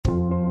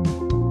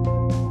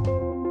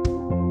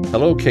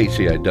Hello,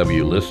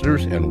 KCIW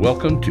listeners, and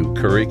welcome to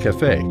Curry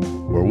Café,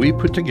 where we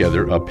put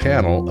together a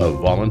panel of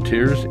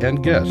volunteers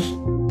and guests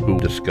who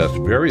discuss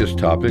various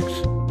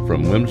topics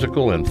from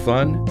whimsical and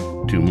fun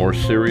to more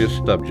serious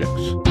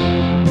subjects.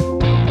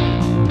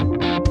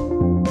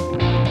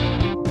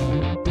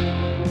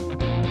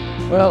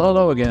 Well,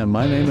 hello again.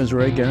 My name is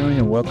Ray Gary,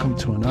 and welcome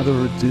to another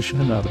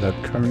edition of the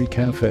Curry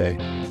Café.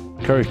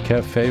 Curry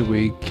Café,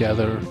 we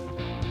gather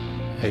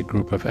a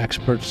group of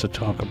experts to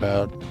talk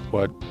about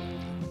what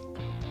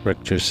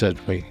Rick just said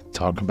we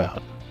talk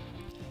about.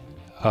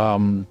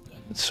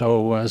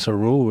 So as a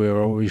rule,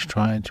 we're always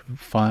trying to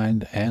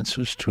find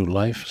answers to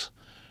life's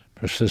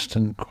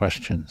persistent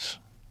questions.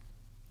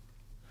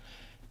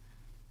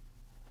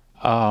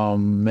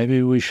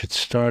 Maybe we should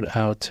start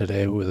out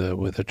today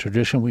with a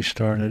tradition we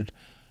started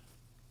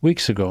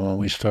weeks ago when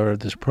we started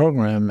this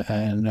program,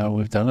 and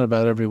we've done it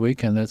about every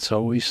week, and it's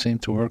always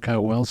seemed to work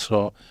out well,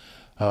 so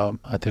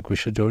I think we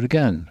should do it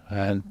again,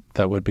 and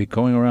that would be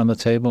going around the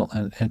table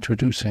and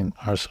introducing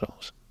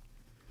ourselves.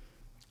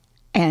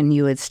 And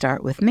you would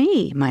start with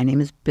me. My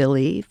name is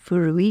Billie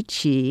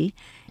Furuichi,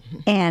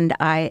 and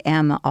I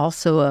am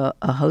also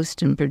a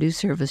host and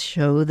producer of a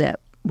show that,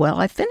 well,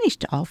 I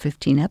finished all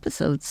 15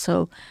 episodes,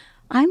 so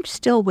I'm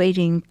still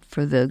waiting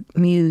for the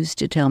muse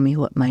to tell me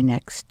what my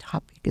next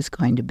topic is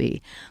going to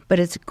be. But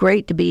it's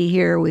great to be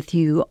here with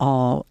you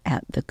all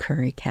at the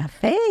Curry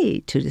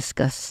Café to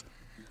discuss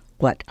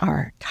what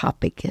our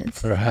topic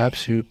is.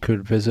 Perhaps you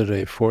could visit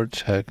a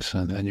Vortex,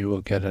 and then you will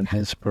get an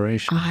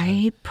inspiration.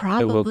 I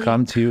probably It will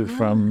come to you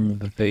from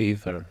the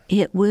ether.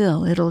 It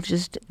will. It'll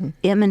just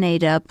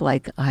emanate up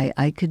like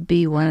I could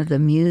be one of the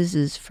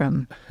muses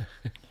from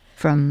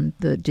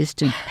the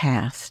distant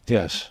past.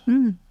 Yes.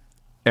 Mm.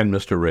 And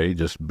Mr. Ray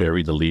just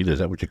buried the lead. Is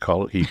that what you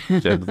call it? He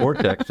said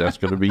Vortex. That's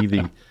going to be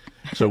the...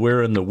 So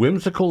we're in the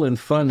whimsical and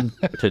fun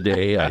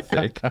today, I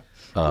think,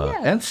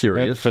 and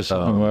serious. For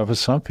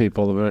some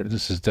people,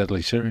 this is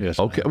deadly serious.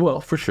 Okay,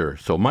 well, for sure.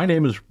 So my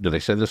name is, did I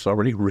say this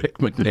already? Rick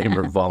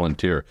McNamer,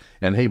 volunteer.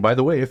 And hey, by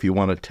the way, if you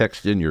want to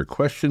text in your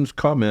questions,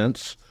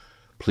 comments,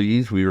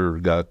 please,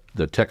 we've got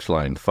the text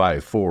line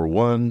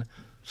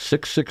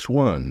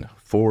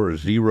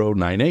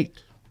 541-661-4098.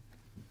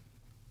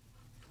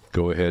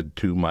 Go ahead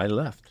to my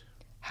left.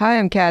 Hi,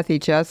 I'm Kathryn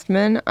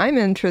Justman. I'm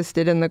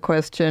interested in the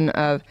question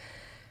of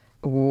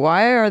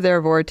why are there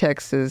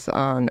vortexes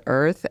on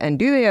Earth, and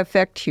do they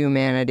affect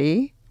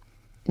humanity?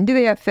 And do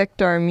they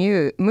affect our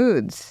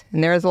moods?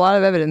 And there is a lot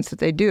of evidence that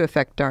they do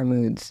affect our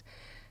moods.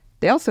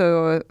 They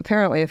also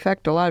apparently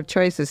affect a lot of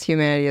choices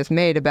humanity has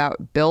made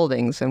about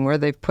buildings and where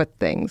they've put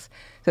things.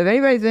 So if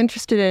anybody's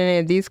interested in any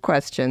of these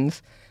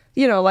questions,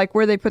 you know, like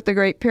where they put the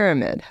Great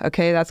Pyramid,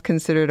 okay, that's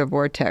considered a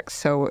vortex.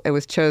 So it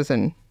was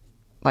chosen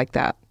like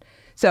that.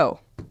 So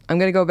I'm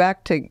going to go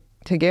back to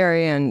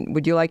Gary, and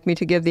would you like me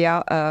to give the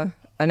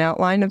an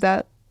outline of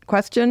that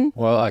question?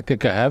 Well, I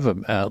think I have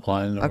an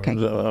outline, Okay.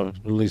 or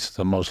at least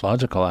the most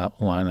logical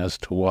outline as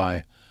to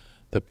why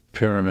the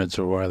pyramids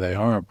are where they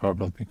are,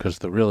 probably because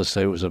the real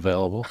estate was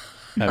available,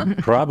 and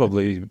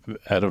probably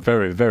at a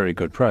very, very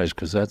good price,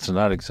 because that's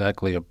not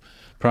exactly a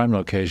prime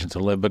location to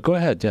live. But go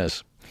ahead,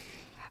 yes.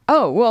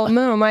 Oh, well,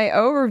 no, my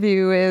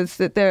overview is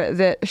that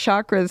that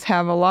chakras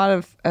have a lot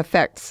of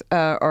effects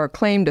or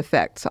claimed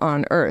effects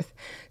on Earth.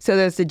 So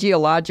there's the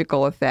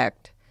geological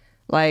effect,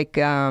 like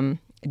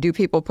do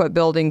people put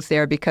buildings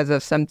there because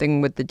of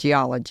something with the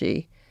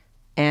geology?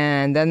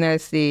 And then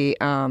there's the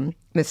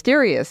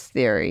mysterious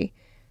theory.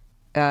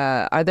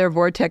 Are there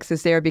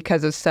vortexes there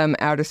because of some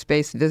outer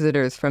space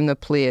visitors from the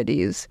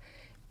Pleiades?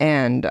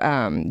 And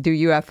do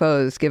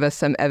UFOs give us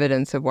some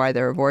evidence of why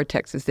there are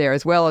vortexes there,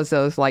 as well as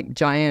those like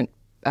giant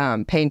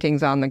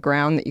paintings on the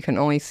ground that you can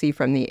only see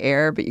from the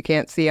air, but you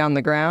can't see on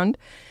the ground?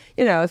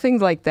 You know,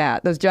 things like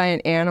that. Those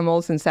giant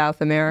animals in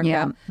South America,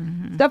 Yeah.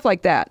 Mm-hmm. Stuff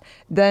like that.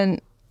 Then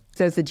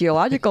there's the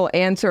geological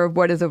answer of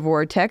what is a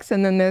vortex,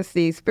 and then there's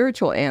the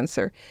spiritual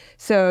answer.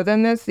 So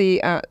then there's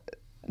the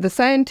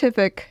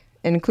scientific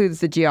includes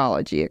the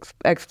geology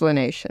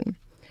explanation.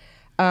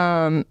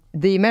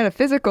 The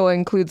metaphysical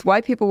includes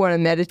why people want to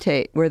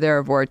meditate where there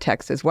are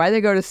vortexes, why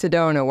they go to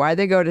Sedona, why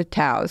they go to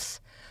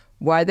Taos,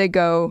 why they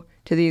go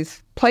to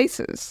these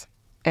places,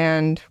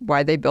 and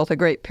why they built a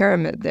Great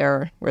Pyramid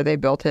there where they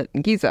built it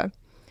in Giza.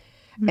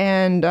 Mm-hmm.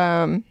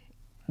 And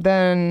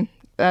then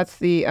that's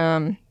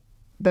the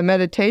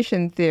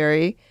meditation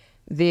theory,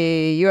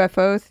 the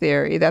UFO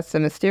theory, that's the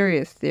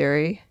mysterious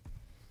theory,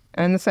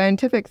 and the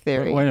scientific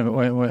theory. Wait a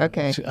minute.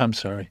 Okay. I'm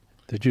sorry.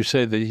 Did you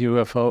say the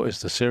UFO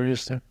is the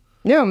serious thing?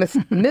 No,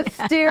 mysterious.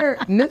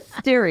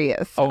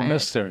 Oh,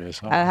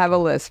 mysterious. Oh. I have a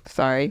lisp,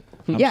 sorry.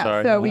 I'm yeah,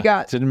 sorry. So we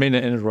got Didn't mean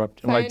to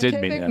interrupt. Well, I did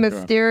mean to scientific, interrupt.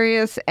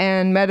 mysterious,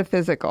 and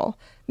metaphysical.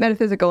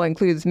 Metaphysical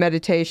includes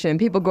meditation,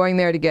 people going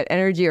there to get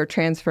energy or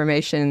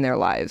transformation in their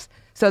lives.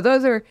 So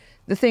those are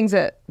the things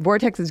that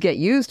vortexes get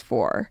used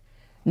for.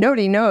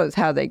 Nobody knows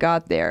how they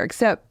got there,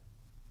 except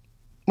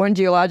one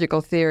geological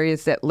theory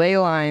is that ley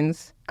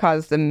lines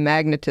cause the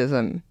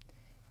magnetism,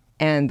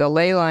 and the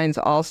ley lines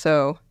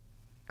also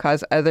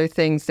cause other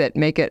things that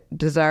make it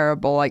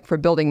desirable, like for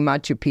building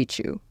Machu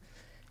Picchu.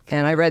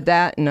 And I read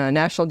that in a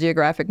National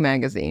Geographic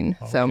magazine.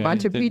 So Okay.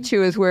 Machu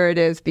Picchu is where it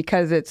is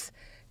because it's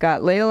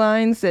got ley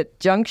lines at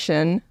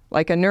junction,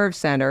 like a nerve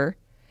center,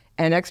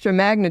 and extra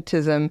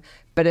magnetism,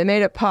 but it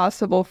made it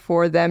possible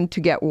for them to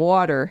get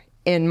water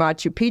in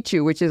Machu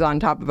Picchu, which is on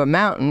top of a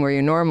mountain where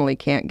you normally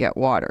can't get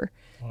water.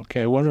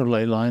 Okay, what are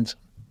ley lines?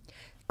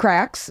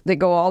 Cracks that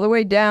go all the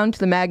way down to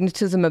the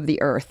magnetism of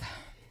the earth.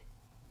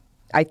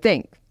 I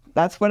think.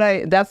 That's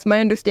my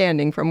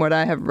understanding from what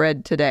I have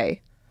read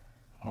today.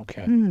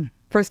 Okay.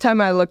 First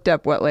time I looked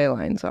up what ley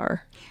lines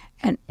are.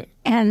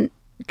 And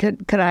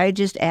could I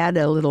just add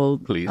a little?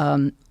 Please.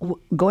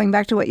 Going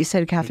back to what you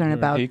said, Kathryn, You're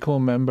about an equal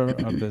member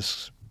of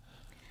this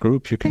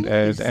group. You can Thank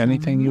add you so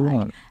anything you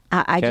want.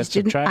 I Can't just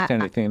didn't. subtract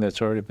anything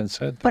that's already been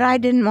said. But I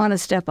didn't want to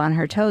step on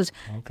her toes.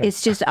 Okay.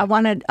 It's just I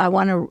want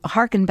to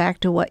hearken back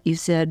to what you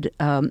said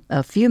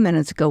a few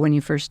minutes ago when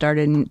you first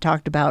started and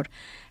talked about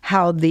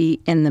how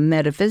in the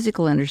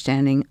metaphysical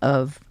understanding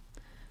of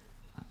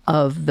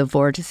the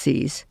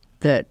vortices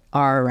that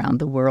are around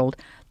the world,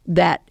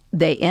 that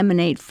they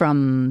emanate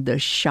from the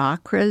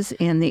chakras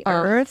in the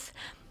earth.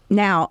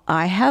 Now,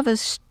 I have a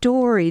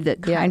story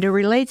that kind of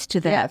relates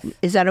to that. Yes.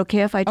 Is that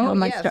okay if I tell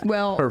my yes. story?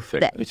 Well,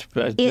 Perfect.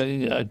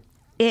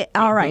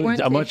 All right.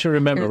 I want you to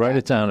remember, write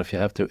it down if you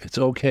have to. It's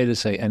okay to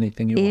say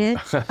anything you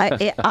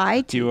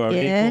want. You are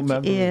equal member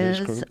of this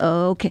group.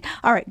 Okay.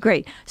 All right,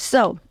 great.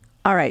 So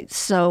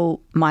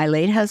my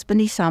late husband,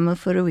 Isamu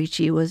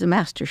Furuichi, was a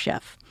master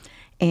chef.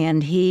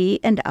 And he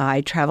and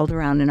I traveled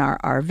around in our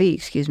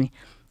RV,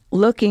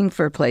 looking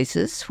for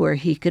places where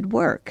he could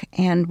work.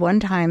 And one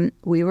time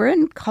we were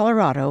in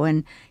Colorado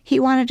and he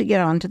wanted to get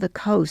onto the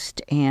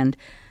coast. And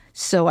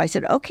so I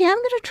said, okay, I'm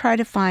going to try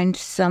to find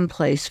some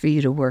place for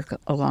you to work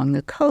along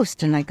the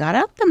coast. And I got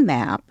out the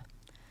map.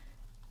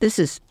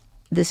 This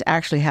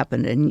actually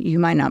happened, and you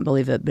might not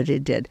believe it, but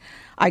it did.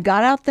 I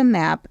got out the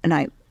map and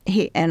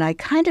I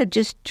kind of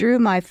just drew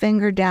my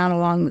finger down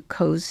along the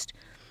coast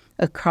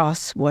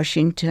across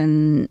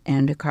Washington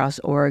and across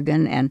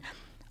Oregon. And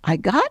I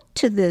got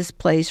to this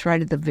place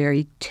right at the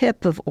very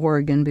tip of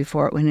Oregon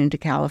before it went into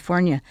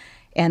California.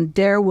 And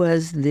there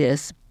was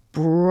this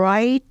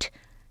bright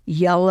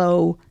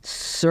yellow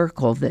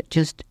circle that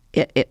just,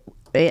 and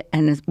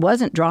it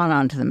wasn't drawn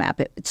onto the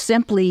map. It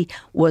simply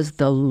was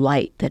the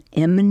light that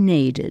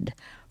emanated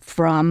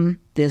from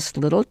this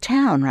little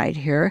town right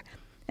here.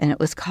 And it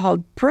was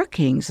called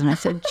Brookings. And I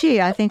said, gee,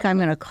 I think I'm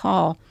going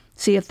to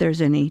see if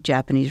there's any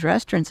Japanese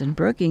restaurants in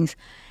Brookings.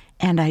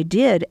 And I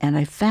did, and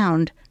I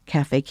found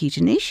Cafe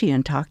Kitanishi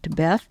and talked to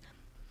Beth.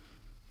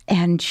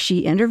 And she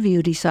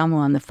interviewed Isamu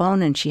on the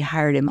phone, and she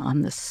hired him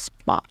on the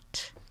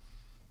spot.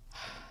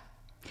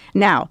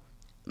 Now,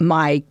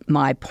 my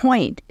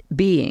point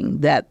being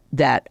that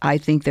I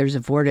think there's a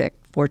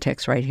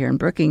vortex right here in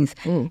Brookings,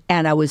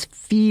 and I was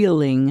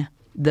feeling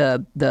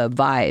the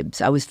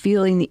vibes. I was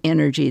feeling the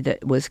energy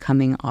that was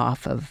coming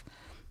off of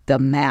the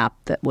map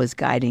that was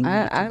guiding me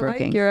to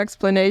Brookings. I like your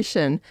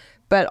explanation,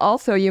 but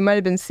also you might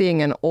have been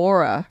seeing an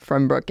aura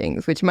from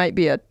Brookings, which might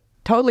be a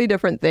totally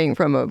different thing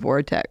from a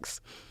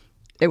vortex.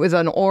 It was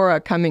an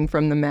aura coming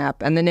from the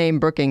map and the name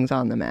Brookings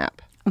on the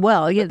map.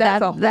 Well, yeah,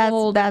 that's a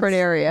whole different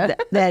area.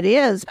 That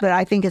is, but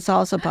I think it's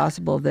also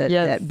possible that,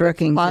 that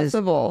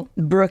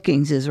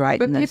Brookings is right.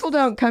 But people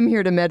don't come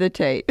here to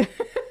meditate.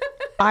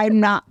 I'm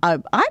not.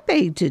 I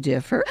beg to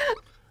differ.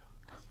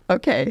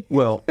 Okay.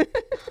 Well,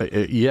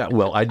 yeah.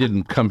 Well, I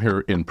didn't come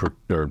here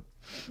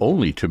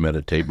only to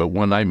meditate, but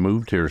when I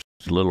moved here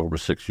a little over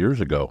 6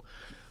 years ago,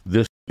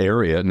 this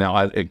area. Now,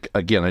 I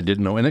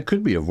didn't know, and it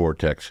could be a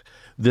vortex.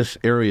 This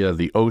area,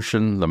 the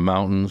ocean, the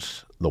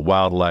mountains, the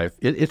wildlife,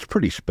 it's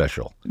pretty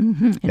special,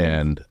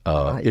 and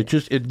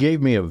it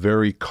gave me a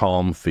very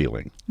calm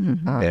feeling.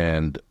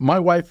 And my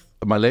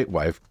late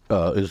wife,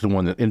 is the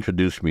one that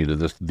introduced me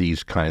to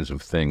these kinds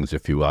of things.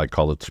 If you will, I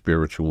call it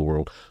spiritual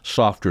world,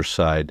 softer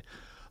side.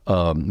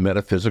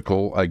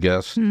 Metaphysical, I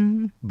guess.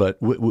 But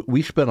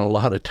we spent a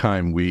lot of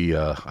time.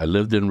 I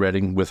lived in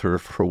Redding with her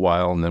for a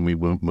while, and then we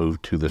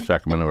moved to the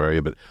Sacramento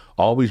area, but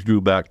always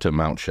drew back to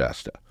Mount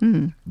Shasta.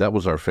 That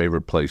was our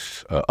favorite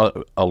place,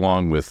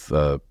 along with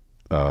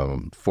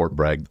Fort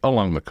Bragg,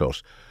 along the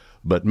coast.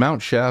 But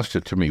Mount Shasta,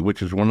 to me,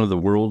 which is one of the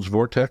world's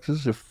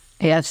vortexes,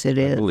 Yes, it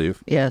is. I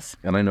believe. Yes.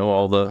 And I know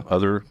all the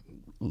other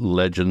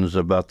legends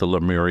about the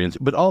Lemurians,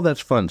 but all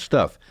that's fun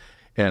stuff.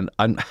 And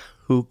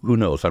who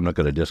knows? I'm not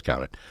going to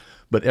discount it.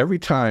 But every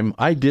time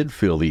I did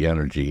feel the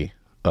energy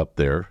up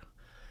there,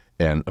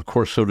 and of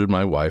course so did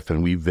my wife,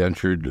 and we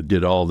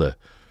did all the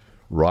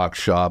rock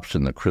shops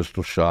and the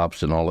crystal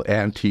shops and all the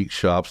antique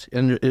shops,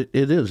 and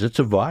it's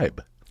a vibe.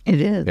 It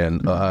is.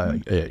 And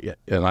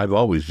and I've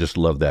always just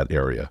loved that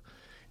area.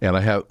 And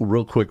I have a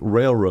real quick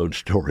railroad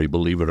story,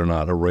 believe it or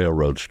not, a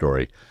railroad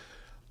story.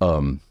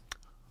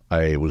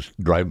 I was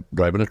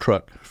driving a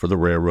truck for the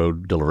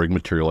railroad, delivering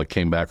material. I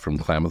came back from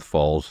Klamath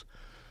Falls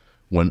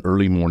one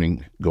early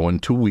morning, going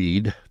to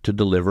Weed to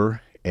deliver.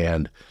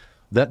 And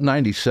that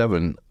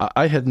 97,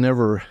 I had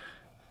never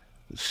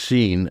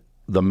seen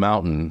the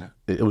mountain.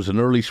 It was an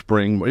early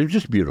spring. It was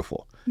just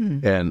beautiful.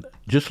 And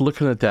just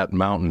looking at that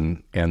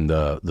mountain and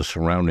the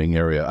surrounding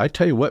area, I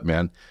tell you what,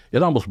 man,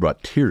 it almost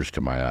brought tears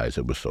to my eyes.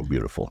 It was so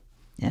beautiful.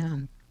 Yeah.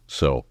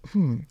 So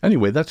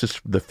anyway, that's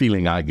just the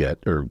feeling I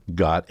get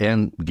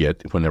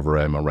whenever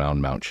I'm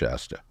around Mount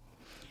Shasta.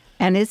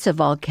 And it's a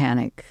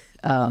volcanic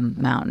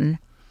mountain.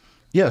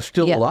 Yeah,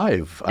 still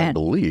alive, I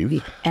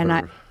believe.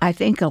 And I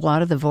think a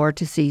lot of the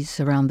vortices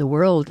around the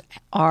world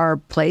are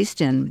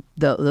placed in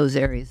those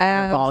areas.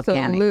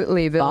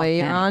 Absolutely, Billy.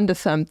 You're onto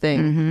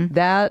something.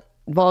 That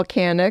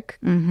volcanic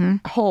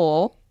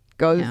hole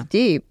goes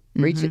deep,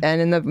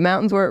 and in the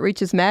mountains where it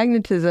reaches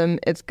magnetism,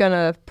 it's going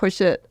to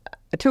push it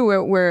to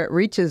where it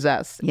reaches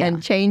us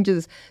and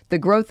changes the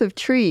growth of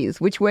trees,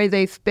 which way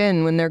they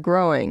spin when they're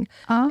growing.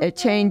 It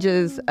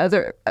changes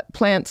other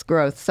plants'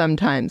 growth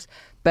sometimes.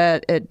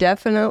 But it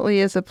definitely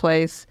is a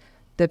place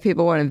that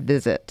people want to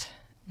visit.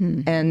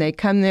 And they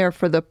come there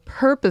for the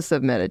purpose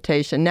of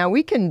meditation. Now,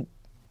 we can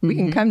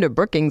come to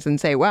Brookings and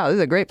say, wow, this is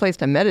a great place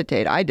to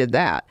meditate. I did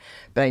that.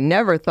 But I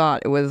never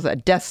thought it was a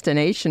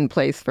destination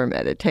place for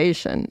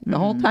meditation. The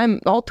whole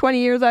time, all 20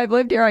 years I've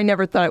lived here, I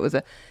never thought it was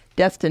a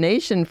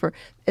destination for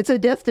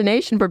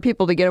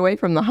people to get away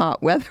from the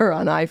hot weather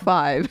on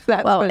I-5.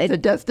 That's what it's a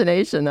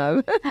destination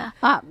of.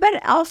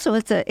 But also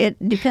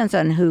it depends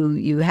on who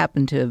you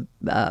happen to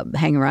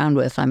hang around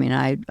with. I mean,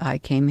 I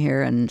came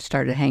here and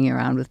started hanging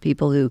around with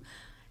people who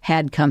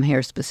had come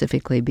here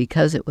specifically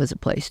because it was a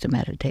place to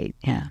meditate.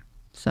 Yeah.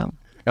 So.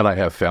 And I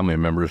have family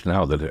members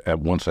now that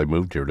once I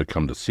moved here to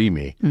come to see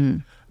me,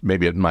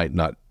 maybe it might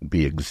not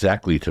be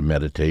exactly to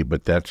meditate,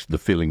 but that's the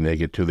feeling they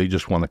get too. They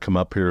just want to come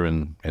up here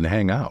and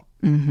hang out.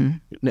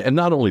 And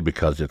not only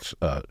because it's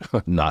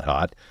not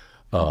hot,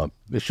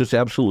 it's just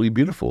absolutely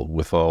beautiful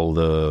with all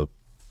the,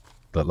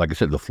 like I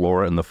said, the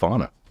flora and the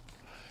fauna.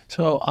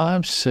 So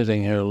I'm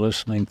sitting here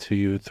listening to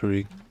you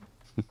three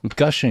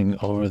gushing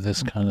over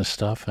this kind of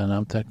stuff, and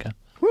I'm thinking,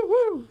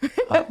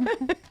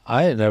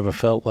 I had never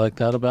felt like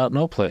that about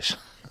no place.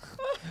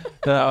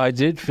 Now, I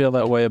did feel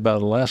that way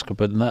about Alaska,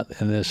 but not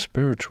in a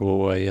spiritual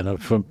way. You know,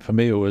 for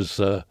me, it was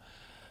I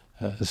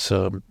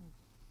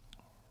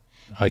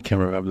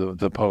can't remember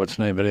the poet's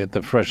name, but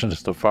the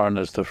freshness, the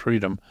farness, the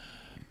freedom.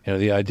 You know,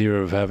 the idea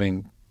of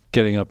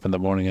getting up in the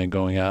morning and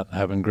going out and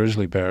having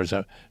grizzly bears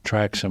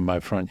tracks in my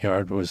front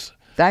yard was.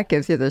 That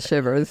gives you the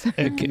shivers.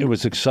 It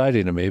was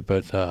exciting to me,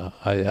 but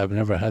I've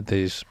never had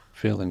these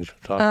feelings.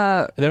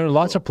 There are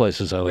lots of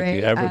places I like,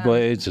 Ray, the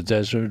Everglades, the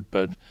desert,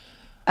 but.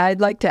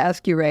 I'd like to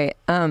ask you, Ray,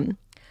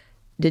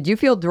 did you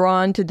feel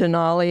drawn to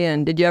Denali,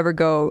 and did you ever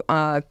go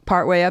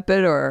partway up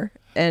it or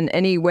in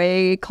any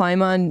way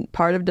climb on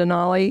part of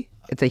Denali?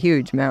 It's a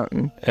huge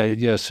mountain.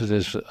 Yes, it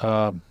is.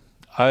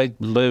 I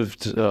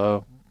lived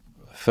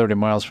 30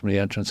 miles from the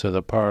entrance of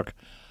the park,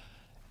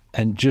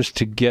 and just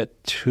to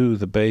get to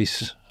the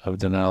base of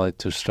Denali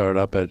to start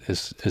up it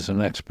is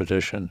an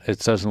expedition. It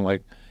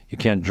doesn't you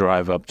can't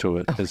drive up to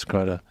it. It's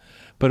quite a...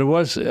 But it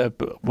was,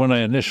 when I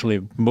initially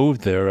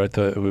moved there, I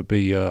thought it would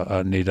be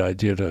a neat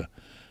idea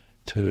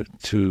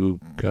to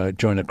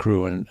join a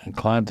crew and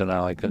climb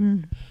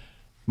Denali.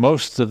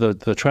 Most of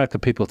the track that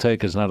people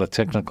take is not a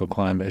technical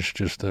climb, it's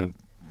just a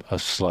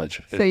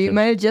sludge. So you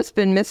might have just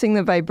been missing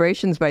the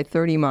vibrations by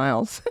 30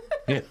 miles.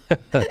 Yeah,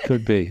 that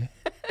could be.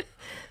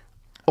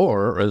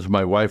 Or, as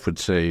my wife would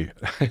say,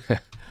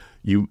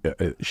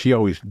 she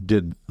always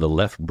did the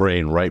left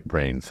brain, right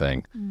brain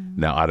thing.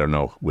 Now, I don't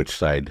know which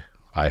side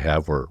I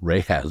have or Ray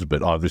has,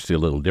 but obviously a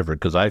little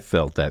different because I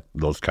felt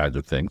those kinds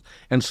of things,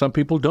 and some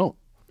people don't.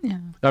 Yeah.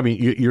 I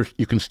mean,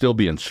 you can still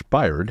be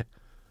inspired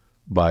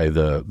by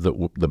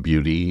the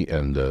beauty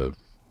and the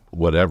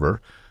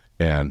whatever,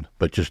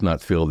 but just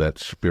not feel that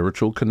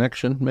spiritual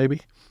connection,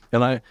 maybe.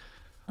 And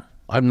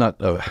I'm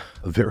not a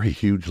very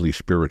hugely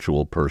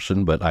spiritual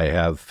person, but I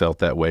have felt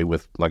that way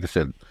with, like I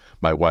said,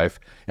 my wife.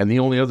 And the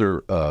only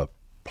other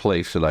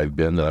place that I've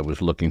been that I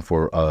was looking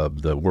for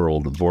the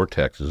world of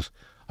Vortexes.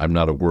 I'm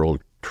not a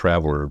world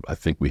traveler. I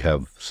think we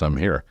have some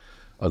here,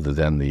 other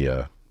than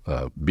the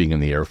being in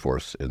the Air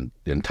Force in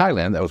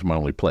Thailand. That was my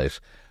only place.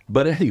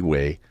 But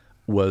anyway,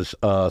 was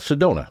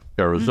Sedona,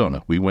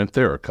 Arizona. We went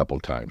there a couple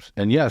times.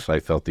 And yes, I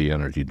felt the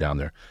energy down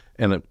there.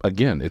 And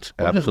again, it's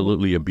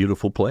absolutely a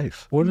beautiful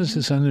place. What does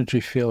this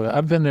energy feel?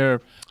 I've been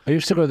there. I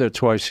used to go there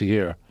twice a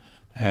year.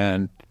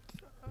 And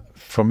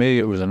for me,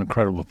 it was an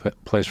incredible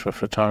place for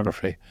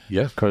photography.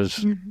 Yes.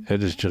 Because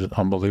it is just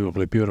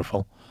unbelievably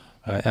beautiful.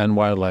 And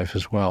wildlife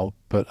as well,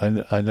 but I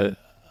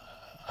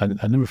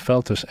never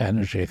felt this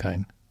energy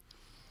thing.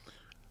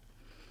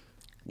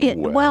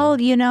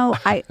 Well, you know,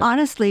 I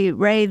honestly,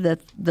 Ray, the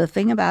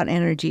thing about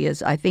energy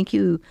is, I think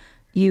you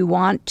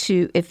want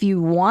to, if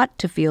you want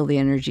to feel the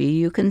energy,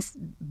 you can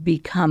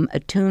become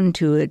attuned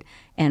to it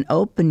and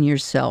open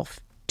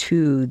yourself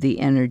to the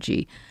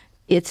energy.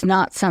 It's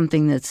not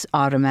something that's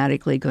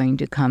automatically going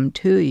to come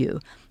to you.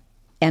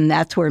 And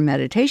that's where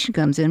meditation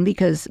comes in,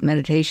 because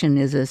meditation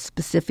is a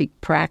specific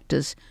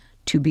practice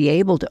to be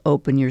able to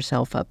open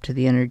yourself up to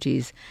the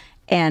energies.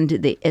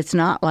 And it's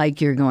not like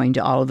you're going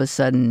to all of a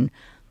sudden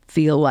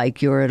feel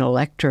like you're an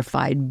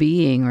electrified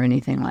being or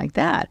anything like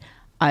that.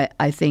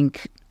 I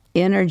think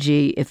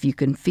energy, if you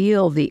can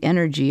feel the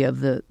energy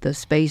of the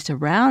space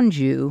around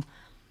you,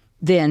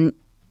 then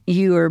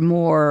you are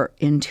more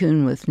in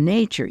tune with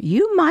nature.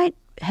 You might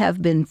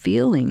have been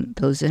feeling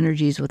those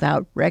energies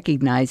without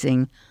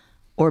recognizing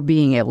or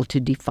being able to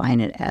define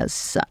it as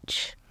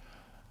such.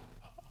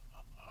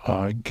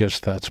 I guess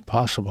that's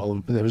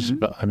possible. There's,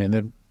 I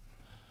mean,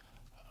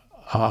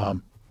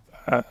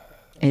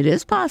 it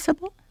is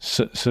possible.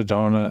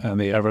 Sedona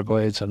and the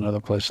Everglades and other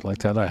places like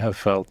that, I have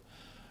felt,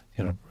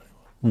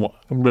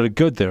 really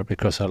good there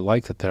because I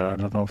liked it there. I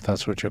don't know if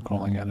that's what you're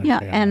calling energy.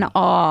 Yeah, and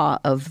awe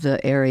of the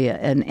area,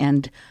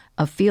 and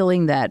a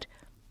feeling that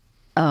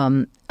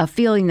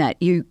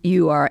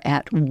you are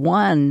at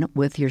one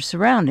with your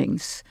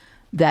surroundings,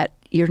 that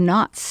you're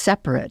not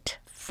separate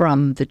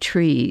from the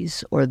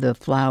trees or the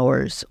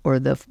flowers or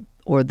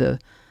the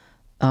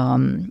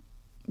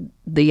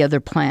other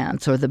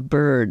plants or the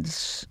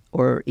birds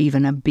or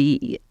even a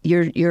bee.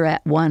 You're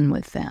at one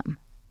with them.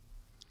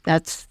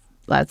 That's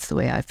the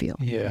way I feel.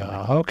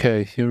 Yeah.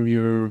 Okay.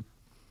 You're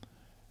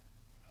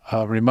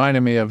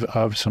reminding me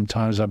of some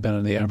times I've been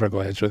in the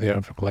Everglades, where the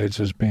Everglades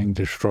is being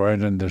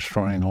destroyed and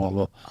destroying all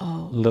the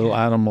little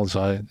animals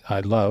I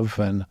love,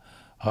 and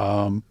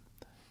and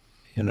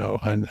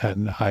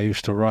I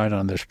used to ride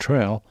on this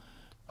trail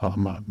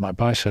on my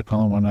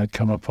bicycle, and when I'd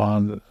come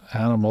upon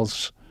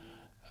animals,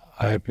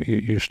 I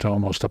used to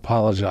almost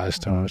apologize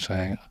to them,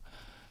 saying,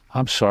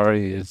 "I'm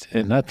sorry,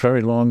 in not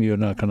very long, you're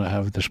not going to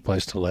have this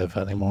place to live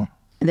anymore."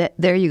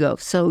 There you go.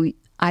 So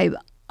I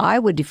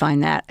would define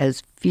that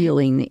as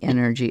feeling the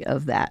energy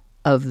of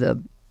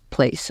the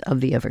place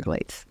of the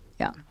Everglades.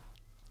 Yeah.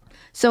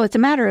 So it's a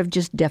matter of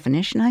just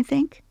definition, I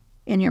think,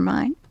 in your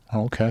mind.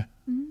 Okay.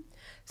 Mm-hmm.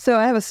 So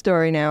I have a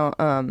story now,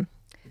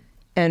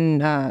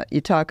 and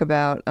you talk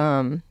about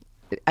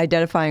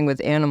identifying with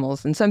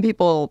animals. And some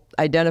people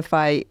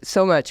identify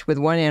so much with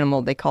one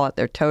animal, they call it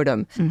their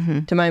totem.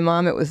 Mm-hmm. To my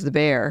mom, it was the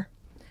bear.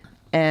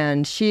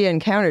 And she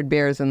encountered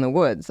bears in the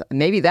woods.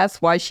 Maybe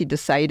that's why she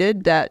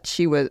decided that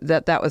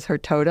that was her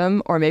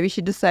totem, or maybe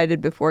she decided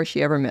before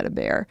she ever met a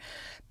bear.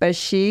 But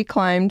she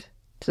climbed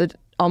to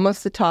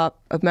almost the top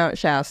of Mount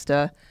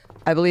Shasta.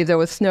 I believe there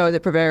was snow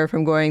that prevented her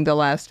from going the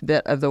last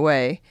bit of the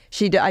way.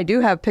 I do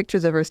have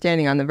pictures of her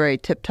standing on the very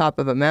tip top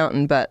of a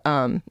mountain, but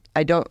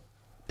I don't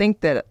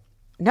think that.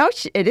 No,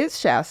 it is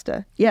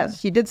Shasta.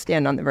 Yes, she did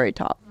stand on the very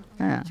top.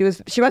 Yeah.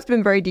 She must have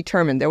been very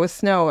determined. There was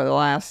snow in the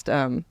last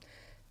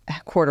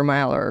quarter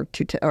mile or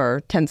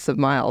tenths of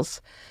miles.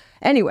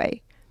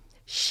 Anyway,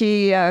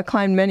 she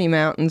climbed many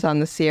mountains on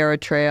the Sierra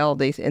Trail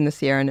in the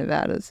Sierra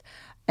Nevadas.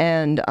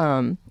 And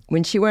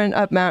when she went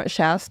up Mount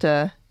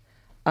Shasta,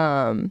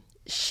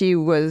 she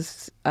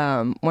was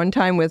one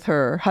time with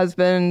her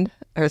husband,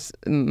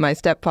 my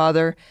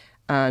stepfather.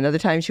 Another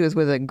time she was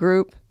with a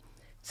group.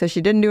 So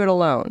she didn't do it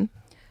alone.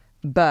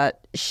 But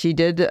she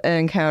did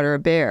encounter a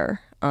bear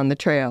on the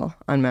trail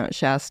on Mount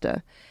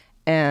Shasta.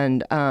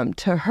 And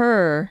to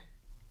her,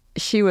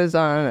 she was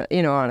on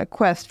a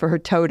quest for her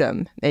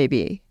totem,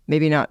 maybe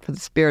not for the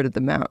spirit of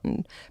the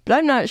mountain. But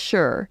I'm not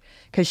sure,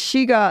 because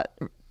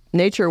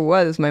nature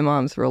was my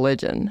mom's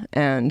religion.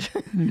 And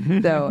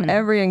so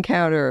every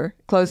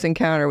close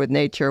encounter with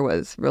nature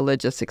was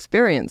religious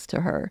experience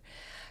to her.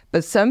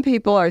 But some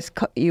people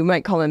you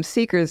might call them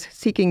seekers,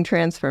 seeking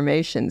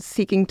transformation,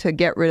 seeking to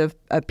get rid of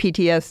a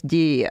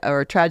PTSD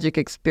or a tragic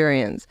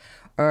experience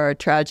or a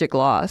tragic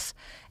loss.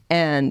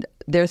 And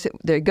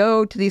they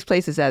go to these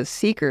places as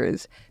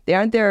seekers. They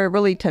aren't there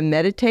really to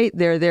meditate.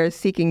 They're there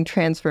seeking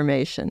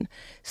transformation.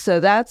 So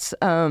that's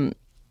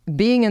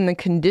being in the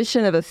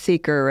condition of a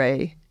seeker,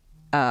 Ray,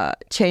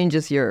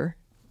 changes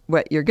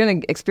what you're going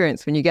to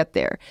experience when you get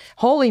there.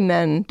 Holy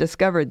men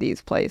discovered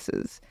these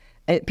places.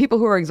 People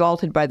who are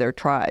exalted by their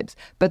tribes.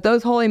 But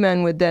those holy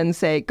men would then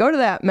say, go to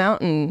that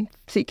mountain,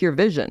 seek your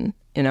vision,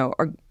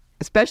 or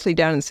especially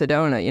down in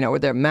Sedona, where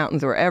their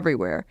mountains were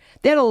everywhere.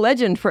 They had a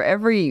legend for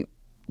every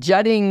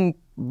jutting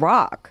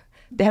rock.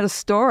 They had a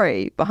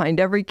story behind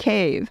every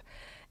cave.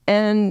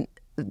 And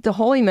the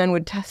holy men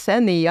would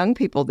send the young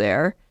people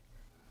there,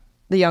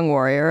 the young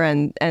warrior,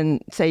 and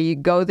say, you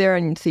go there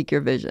and seek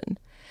your vision.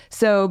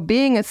 So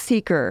being a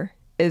seeker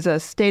is a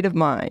state of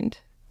mind.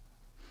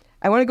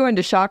 I want to go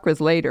into chakras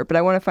later, but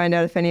I want to find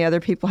out if any other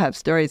people have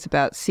stories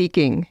about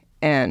seeking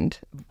and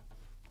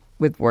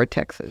with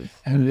vortexes.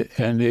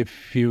 And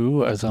if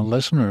you, as a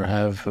listener,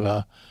 have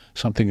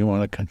something you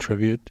want to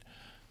contribute,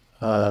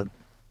 you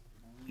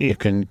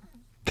can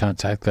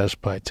contact us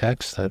by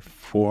text at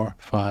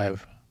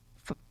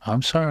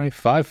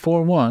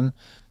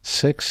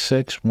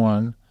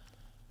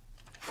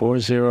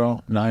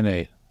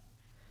 541-661-4098.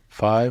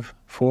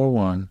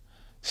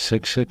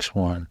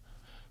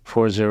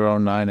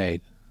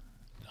 541-661-4098.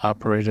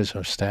 Operators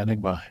are standing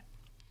by.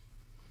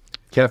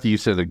 Kathy, you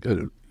said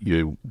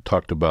you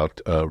talked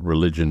about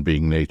religion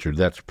being nature.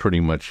 That's pretty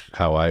much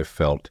how I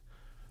felt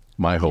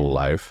my whole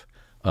life.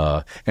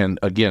 And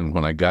again,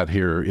 when I got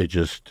here, it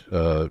just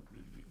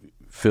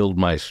filled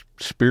my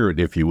spirit,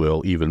 if you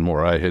will, even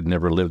more. I had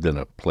never lived in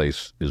a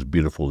place as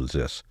beautiful as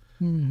this.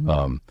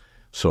 Mm-hmm.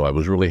 So I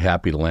was really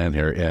happy to land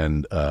here.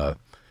 And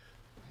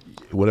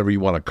whatever you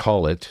want to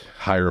call it,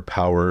 higher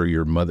power,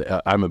 your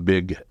mother. I'm a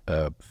big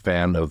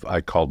fan of,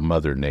 I call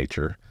Mother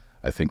Nature.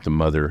 I think the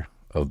mother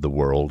of the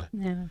world.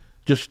 Yeah.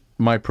 Just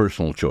my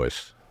personal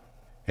choice.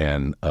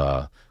 And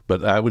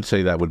but I would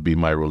say that would be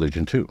my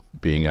religion too,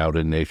 being out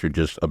in nature,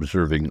 just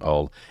observing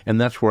all. And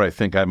that's where I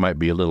think I might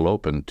be a little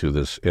open to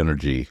this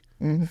energy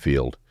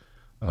field.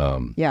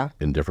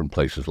 In different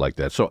places like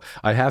that. So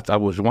I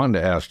was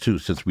wanting to ask too,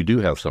 since we do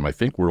have some, I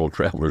think, world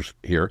travelers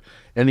here.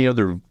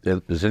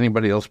 Has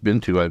anybody else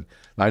been to?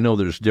 I know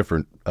there's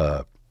different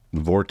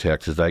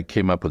vortexes. I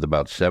came up with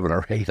about 7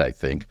 or 8, I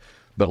think.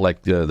 But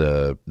like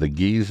the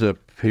Giza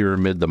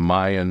pyramid, the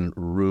Mayan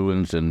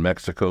ruins in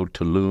Mexico,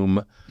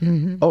 Tulum.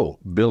 Mm-hmm. Oh,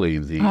 Billy,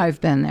 I've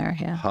been there.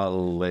 Yeah.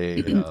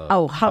 Haleakala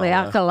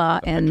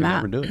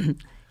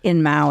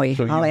in Maui.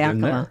 So you've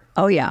been there?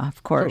 Oh yeah,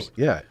 of course. Oh,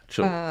 yeah.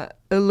 So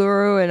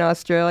Uluru in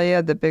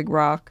Australia, the big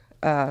rock,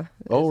 right.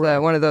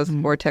 one of those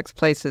vortex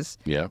places.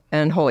 Yeah.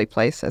 And holy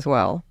place as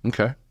well.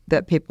 Okay.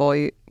 That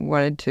people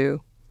wanted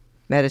to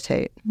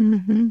meditate.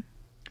 Mm-hmm.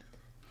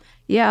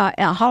 Yeah,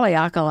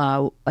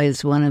 Haleakala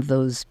is one of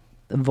those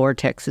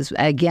vortexes.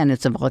 Again,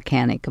 it's a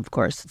volcanic, of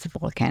course. It's a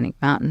volcanic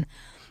mountain.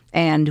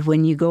 And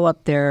when you go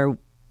up there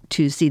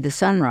to see the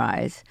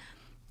sunrise,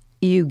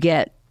 you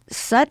get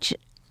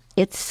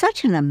it's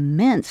such an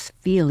immense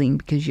feeling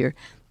because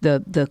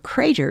the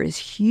crater is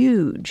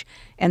huge,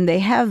 and they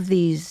have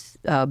these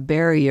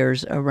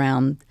barriers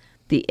around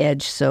the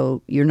edge,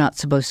 so you're not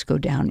supposed to go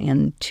down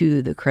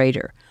into the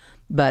crater.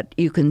 But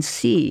you can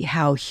see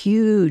how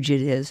huge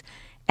it is,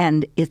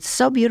 and it's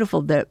so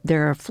beautiful that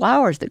there are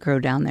flowers that grow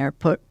down there.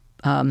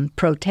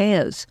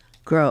 Proteas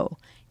grow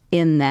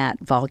in that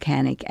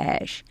volcanic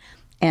ash,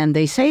 and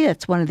they say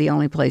it's one of the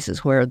only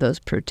places where those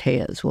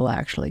proteas will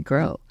actually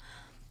grow.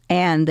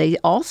 And they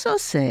also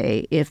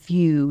say if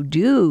you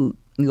do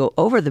go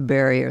over the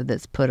barrier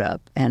that's put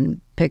up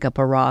and pick up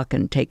a rock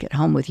and take it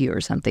home with you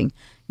or something,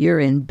 you're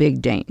in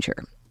big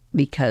danger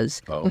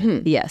because,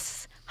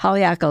 yes,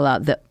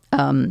 Haleakala, the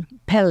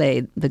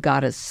Pele, the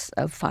goddess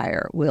of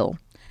fire, will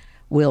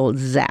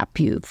zap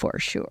you for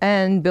sure.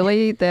 And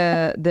Billy,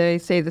 they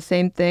say the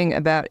same thing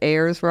about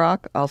Ayers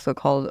Rock, also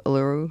called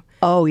Uluru.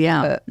 Oh,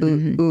 yeah.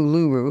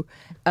 Uluru.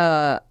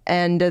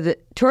 And the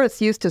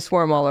tourists used to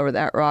swarm all over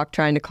that rock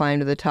trying to climb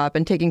to the top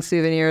and taking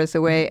souvenirs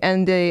away.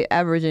 And the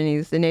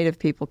Aborigines, the native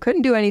people,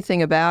 couldn't do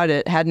anything about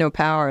it, had no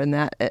power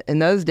in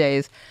those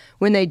days.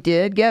 When they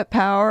did get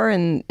power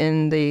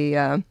in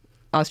the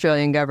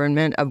Australian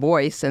government, a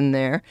voice in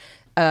there,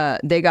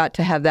 they got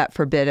to have that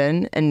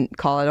forbidden and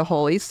call it a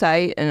holy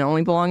site and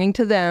only belonging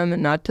to them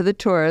and not to the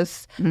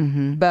tourists.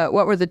 Mm-hmm. But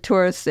what were the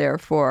tourists there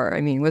for?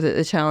 I mean, was it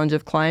the challenge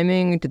of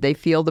climbing? Did they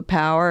feel the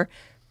power?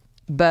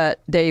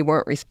 But they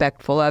weren't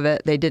respectful of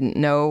it. They didn't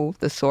know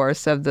the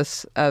source of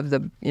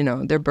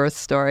their birth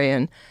story,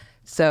 and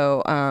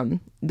so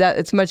that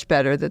it's much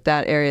better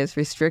that area is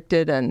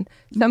restricted. And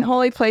some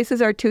holy places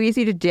are too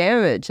easy to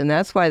damage, and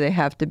that's why they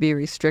have to be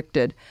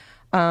restricted.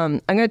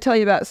 I'm going to tell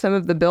you about some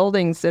of the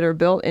buildings that are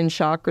built in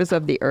chakras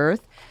of the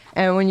earth.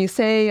 And when you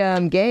say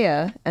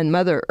Gaia and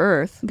Mother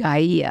Earth,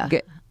 Gaia.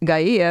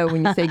 Gaia,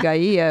 when you say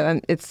Gaia,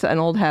 it's an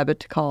old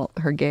habit to call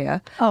her Gaia.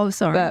 Oh,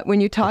 sorry. But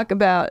when you talk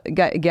about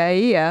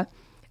Gaia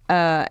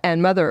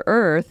and Mother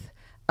Earth,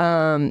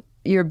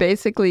 you're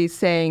basically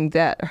saying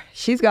that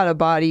she's got a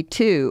body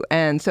too.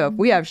 And so if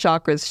we have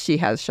chakras, she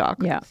has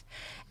chakras. Yeah.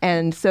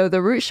 And so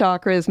the root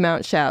chakra is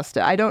Mount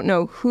Shasta. I don't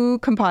know who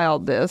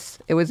compiled this.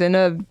 It was in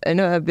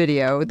a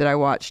video that I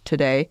watched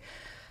today.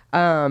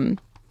 But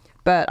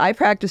I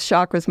practice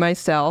chakras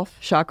myself,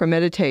 chakra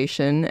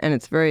meditation, and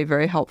it's very,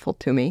 very helpful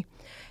to me.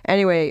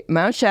 Anyway,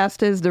 Mount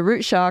Shasta is the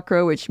root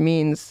chakra, which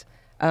means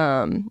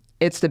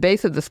it's the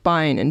base of the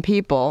spine in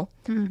people,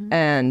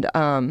 and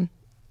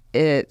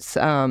it's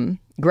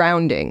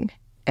grounding,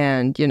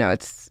 and,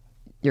 it's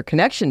your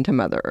connection to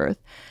Mother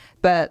Earth.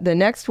 But the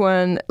next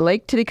one,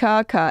 Lake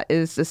Titicaca,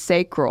 is the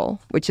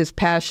sacral, which is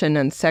passion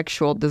and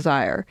sexual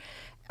desire.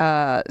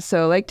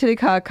 So Lake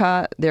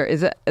Titicaca,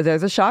 there's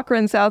a chakra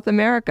in South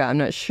America. I'm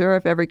not sure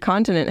if every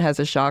continent has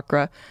a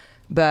chakra,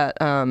 but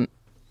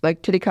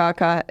Lake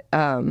Titicaca,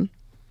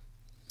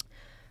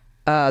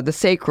 the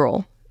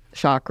sacral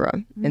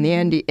chakra in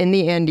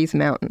the Andes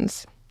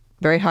Mountains,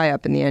 very high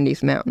up in the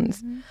Andes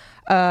Mountains.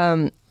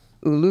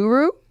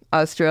 Uluru,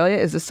 Australia,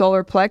 is the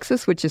solar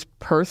plexus, which is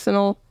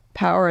personal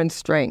power and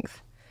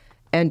strength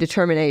and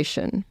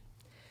determination.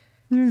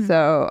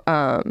 So,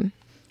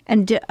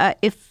 and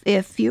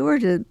if you were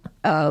to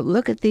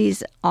look at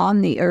these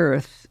on the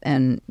Earth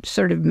and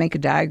sort of make a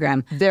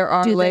diagram, there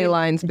are ley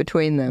lines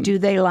between them. Do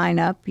they line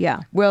up?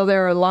 Yeah. Well,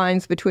 there are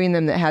lines between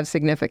them that have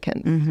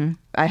significance. Mm-hmm.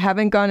 I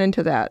haven't gone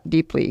into that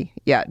deeply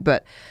yet,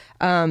 but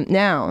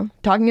now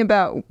talking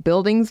about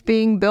buildings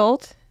being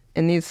built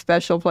in these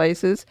special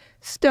places,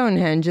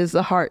 Stonehenge is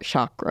the heart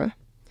chakra,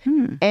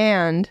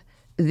 and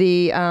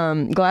the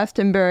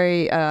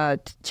Glastonbury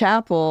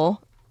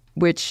Chapel,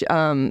 which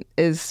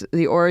is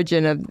the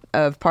origin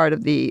of part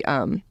of the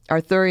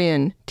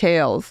Arthurian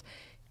tales,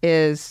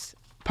 is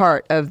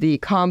part of the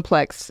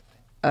complex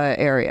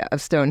area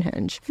of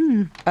Stonehenge.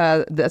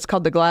 That's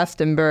called the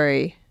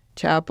Glastonbury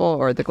Chapel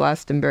or the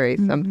Glastonbury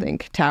something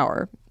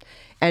tower.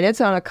 And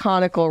it's on a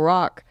conical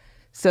rock.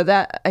 So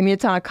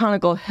it's on a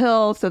conical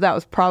hill. So that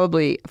was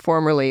probably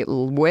formerly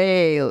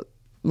way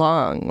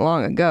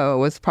long ago,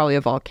 was probably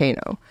a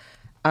volcano.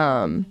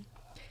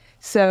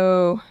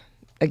 So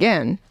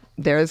again,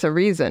 there's a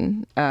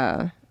reason.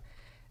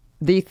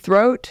 The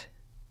throat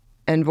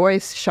and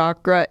voice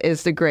chakra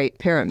is the Great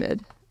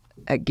Pyramid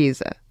at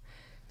Giza.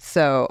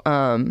 So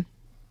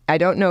I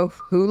don't know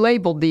who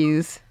labeled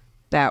these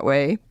that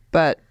way,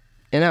 but,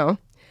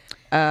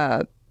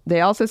 they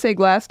also say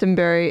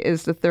Glastonbury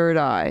is the third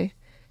eye.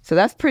 So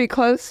that's pretty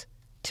close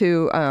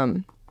to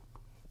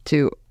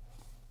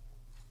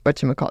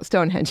whatchamacallit,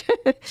 Stonehenge.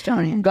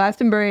 Stonehenge.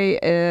 Glastonbury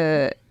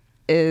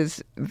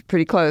is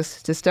pretty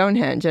close to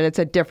Stonehenge, and it's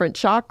a different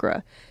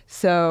chakra.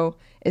 So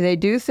they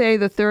do say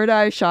the third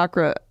eye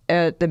chakra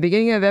at the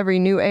beginning of every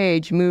new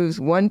age moves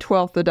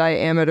 1/12 the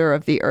diameter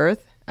of the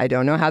earth. I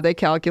don't know how they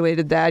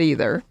calculated that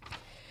either.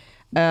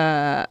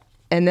 And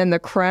then the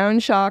crown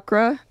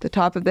chakra, the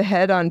top of the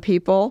head on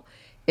people,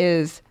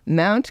 is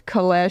Mount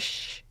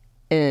Kailash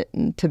in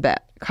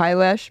Tibet.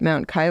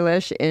 Mount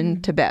Kailash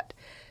in Tibet.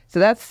 So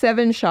that's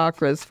 7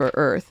 chakras for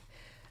Earth.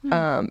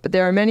 But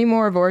there are many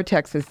more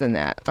vortexes than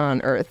that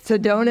on Earth.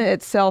 Sedona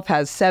itself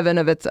has 7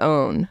 of its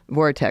own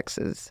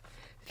vortexes,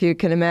 if you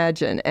can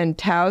imagine. And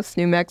Taos,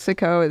 New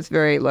Mexico, is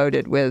very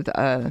loaded with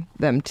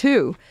them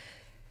too.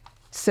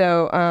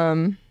 So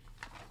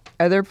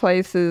other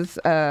places,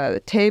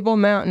 Table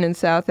Mountain in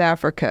South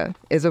Africa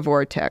is a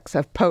vortex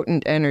of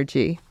potent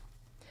energy.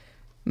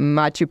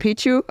 Machu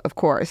Picchu, of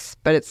course,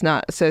 but it's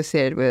not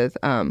associated with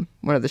one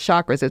of the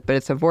chakras, but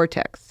it's a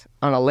vortex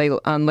on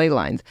ley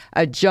lines,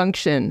 a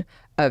junction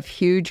of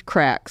huge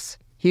cracks,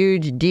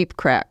 huge deep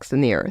cracks in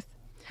the earth.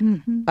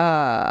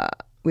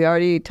 We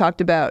already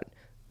talked about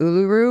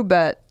Uluru,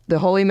 but the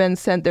holy men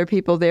sent their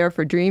people there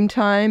for dream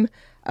time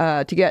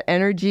to get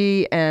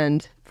energy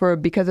and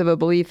because of a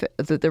belief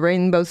that the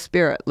rainbow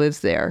spirit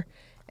lives there,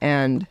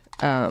 and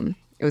it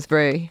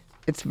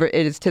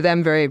is to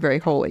them very, very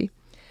holy.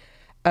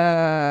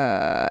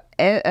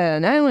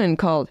 An island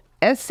called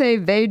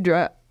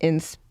Vedra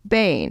in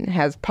Spain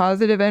has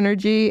positive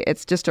energy.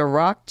 It's just a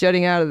rock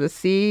jutting out of the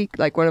sea,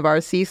 like one of our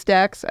sea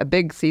stacks, a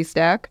big sea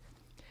stack.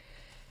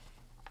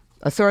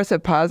 A source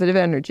of positive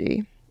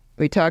energy.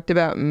 We talked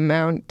about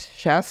Mount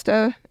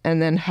Shasta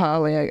and then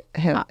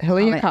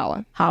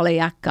Haleakala.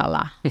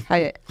 Haleakala.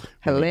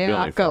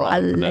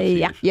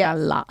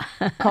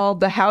 Called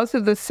the House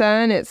of the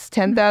Sun. It's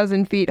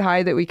 10,000 feet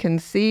high that we can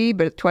see,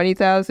 but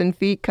 20,000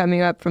 feet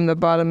coming up from the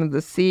bottom of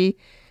the sea.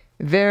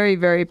 Very,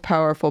 very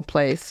powerful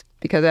place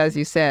because, as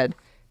you said,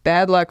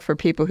 bad luck for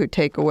people who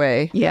take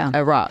away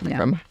a rock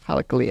from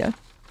Haleakala.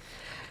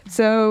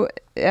 So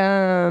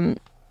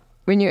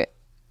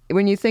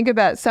when you think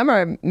about, some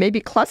are maybe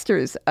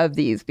clusters of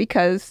these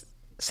because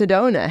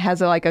Sedona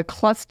has a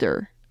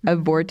cluster of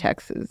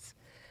vortexes.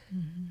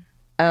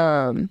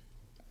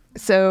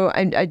 So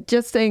I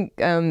just think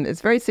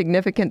it's very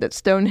significant that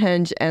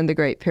Stonehenge and the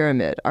Great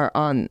Pyramid are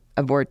on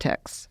a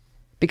vortex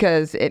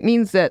because it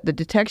means that the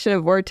detection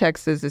of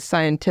vortexes is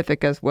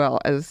scientific as well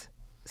as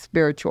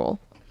spiritual.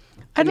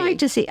 I'd like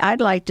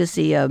to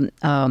see a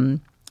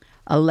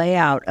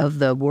layout of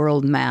the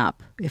world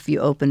map if you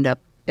opened up.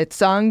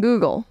 It's on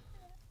Google.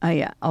 Oh,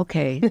 yeah.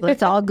 Okay.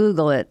 Let's all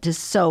Google it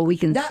just so we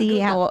can see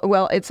how.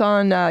 Well, it's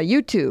on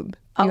YouTube.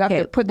 You have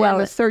to put down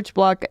the search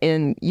block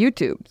in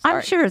YouTube. Sorry.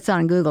 I'm sure it's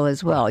on Google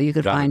as well. You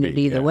could find it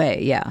either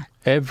way. Yeah.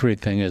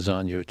 Everything is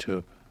on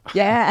YouTube.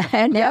 Yeah,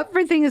 and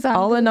everything is on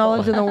all Google. the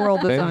knowledge in the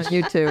world is on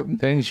YouTube.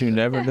 Things you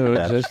never knew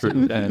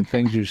existed and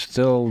things you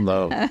still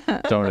know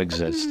don't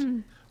exist.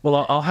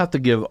 Well, I'll have to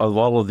give of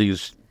all of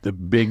these the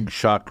big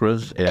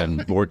chakras and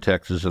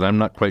vortexes, and I'm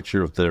not quite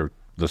sure if they're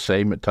the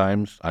same at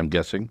times, I'm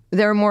guessing.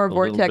 There are more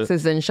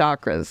vortexes than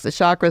chakras. The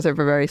chakras are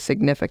very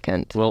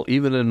significant. Well,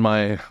 even in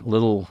my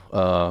little,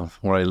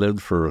 where I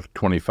lived for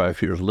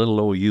 25 years, little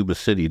old Yuba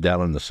City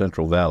down in the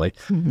Central Valley,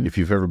 if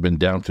you've ever been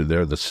down through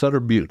there, the Sutter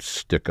Buttes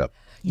stick up.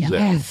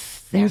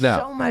 Yes, they're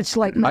so much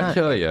like mine. I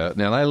tell you,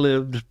 now I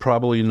lived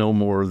probably no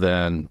more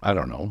than,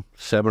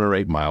 7 or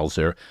 8 miles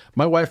there.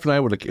 My wife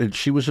and I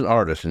she was an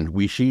artist,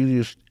 and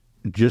she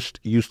just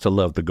used to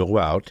love to go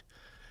out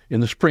in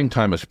the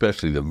springtime,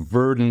 especially the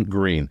verdant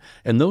green.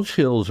 And those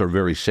hills are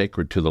very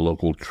sacred to the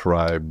local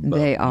tribe.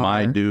 They are.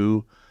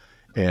 Maidu,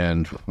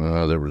 and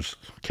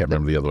can't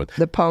remember the other one.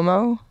 The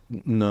Pomo?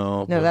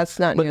 No, that's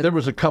not. But there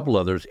was a couple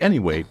others.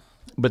 Anyway,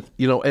 but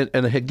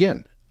and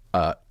again,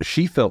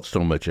 she felt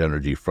so much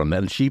energy from that,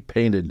 and she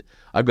painted.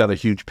 I've got a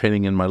huge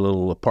painting in my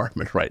little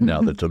apartment right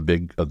now that's a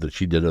big that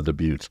she did of the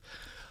buttes.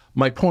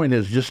 My point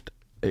is just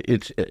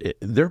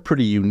they're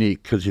pretty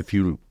unique because if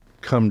you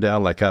come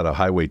down like out of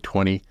Highway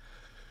 20.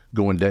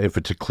 Going down, if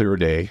it's a clear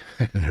day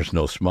and there's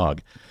no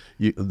smog,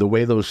 the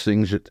way those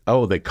things,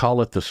 they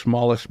call it the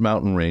smallest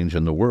mountain range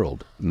in the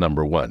world,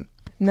 number 1.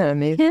 No,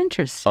 amazing.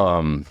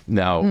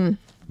 Now,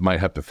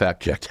 might have to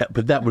fact check that,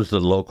 but that was the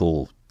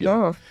local.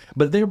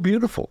 But they're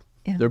beautiful.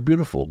 Yeah. They're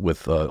beautiful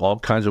with all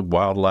kinds of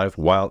wildlife.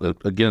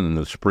 Again, in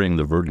the spring,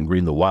 the verdant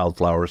green, the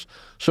wildflowers.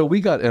 So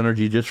we got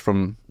energy just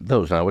from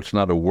those. Now, it's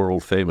not a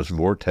world-famous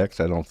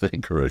vortex, I don't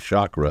think, or a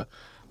chakra,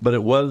 but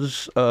it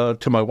was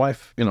to my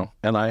wife,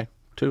 and I,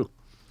 too.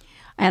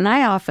 And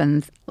I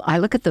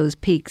look at those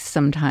peaks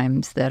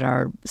sometimes that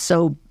are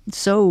so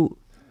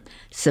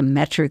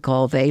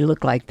symmetrical. They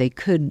look like they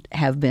could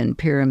have been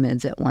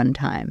pyramids at one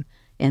time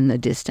in the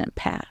distant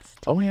past.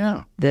 Oh,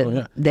 yeah.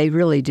 They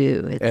really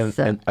do. It's,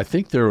 and I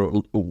think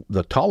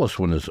the tallest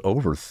one is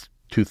over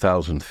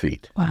 2,000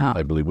 feet, wow.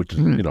 I believe, which is,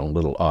 a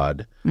little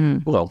odd.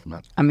 Well,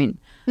 not, I mean,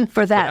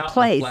 for that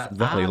place. Flat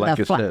valley, like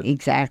you said.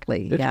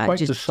 Exactly. It's quite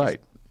the sight.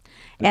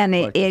 And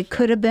it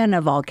could have been a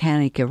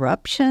volcanic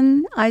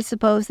eruption, I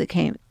suppose, that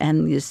came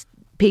and just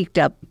peaked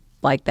up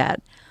like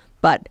that.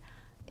 But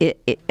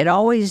it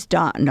always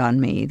dawned on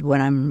me when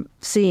I'm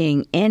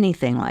seeing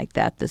anything like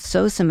that that's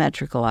so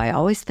symmetrical, I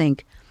always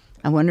think,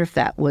 I wonder if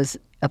that was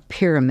a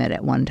pyramid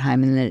at one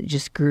time and then it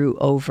just grew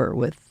over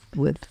with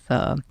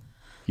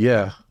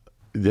Yeah.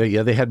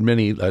 They had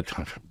many,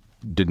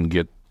 didn't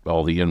get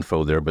all the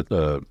info there, but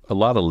a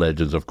lot of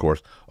legends, of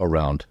course,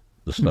 around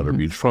the Snutter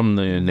Buttes from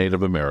the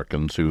Native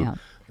Americans who,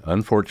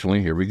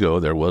 unfortunately, here we go,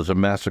 there was a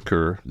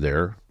massacre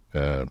there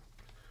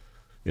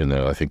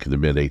I think in the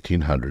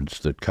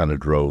mid-1800s that kind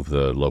of drove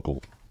the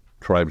local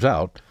tribes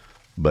out.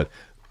 But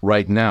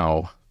right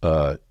now,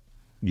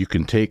 you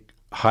can take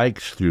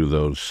hikes through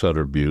those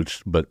Sutter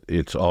Buttes, but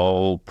it's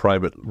all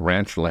private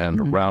ranch land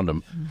around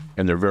them,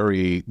 and they're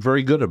very,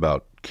 very good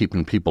about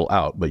keeping people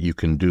out. But you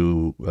can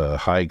do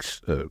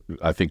hikes,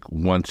 I think,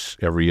 once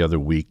every other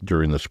week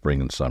during the spring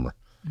and summer,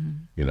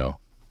 and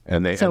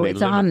they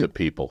limit the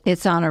people.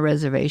 It's on a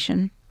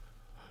reservation?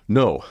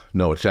 No,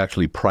 it's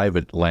actually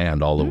private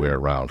land all the way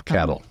around,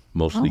 cattle,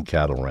 mostly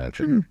cattle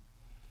ranching.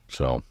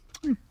 So,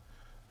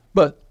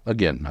 but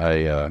again,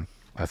 I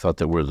thought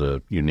that was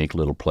a unique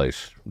little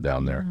place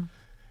down there.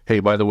 Hey,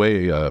 by the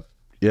way,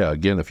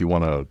 again, if you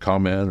want to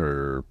comment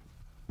or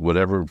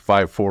whatever,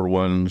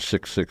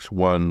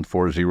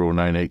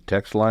 541-661-4098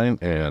 text line,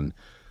 and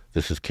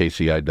this is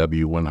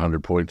KCIW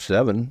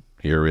 100.7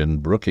 here in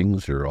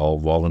Brookings, your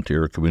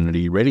all-volunteer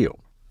community radio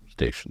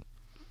station.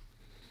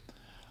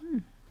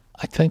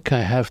 I think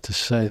I have to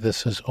say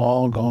this is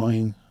all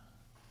going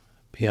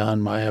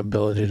beyond my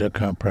ability to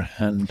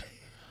comprehend.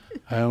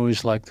 I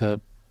always like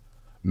the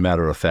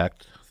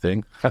matter-of-fact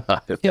thing.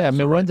 Yeah, I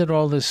mean, when did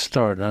all this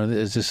start?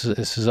 This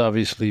is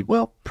obviously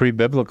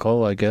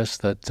pre-biblical, I guess,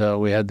 that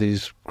we had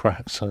these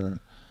cracks and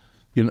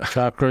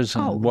chakras.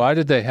 And why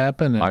did they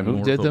happen? And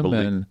who did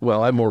them?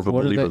 I'm more of a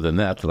believer than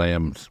that I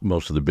am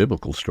most of the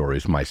biblical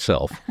stories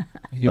myself.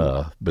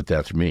 But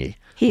that's me.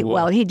 He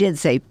did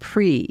say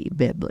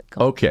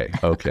pre-biblical. Okay.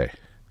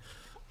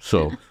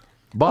 So,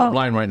 bottom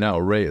line right now,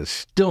 Ray is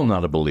still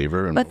not a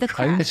believer. But the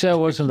I didn't say I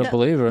wasn't a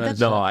believer. I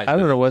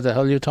don't know what the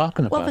hell you're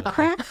talking about. Well, the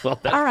cracks. Well,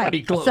 that's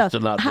pretty close to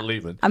not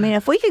believing. I mean,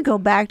 if we could go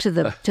back to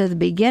the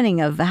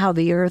beginning of how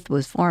the Earth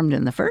was formed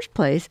in the first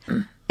place,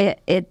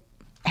 it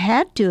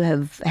had to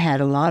have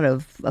had a lot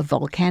of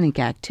volcanic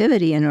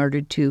activity in order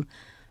to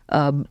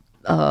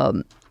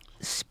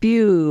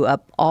spew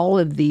up all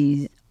of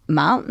these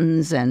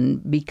mountains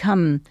and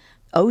become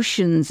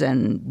oceans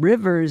and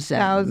rivers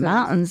and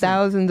mountains.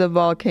 Thousands of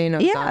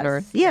volcanoes on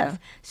Earth. Yes.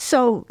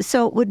 So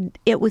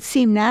it would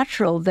seem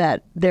natural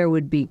that there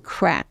would be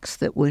cracks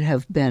that would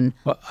have been.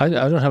 Well, I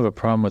don't have a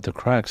problem with the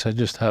cracks. I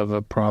just have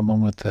a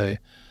problem with the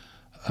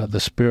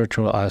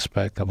spiritual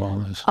aspect of all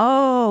this.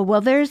 Oh,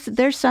 well,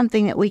 there's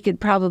something that we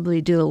could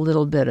probably do a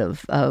little bit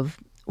of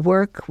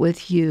work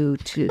with you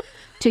to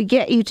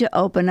get you to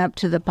open up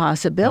to the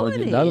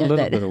possibility. Not a little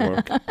bit of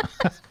work.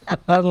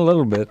 Not a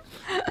little bit.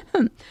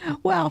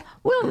 Well,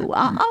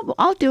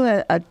 I'll do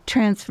a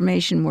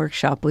transformation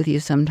workshop with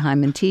you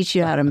sometime and teach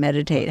you how to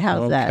meditate.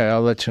 How's that? Okay,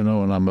 I'll let you know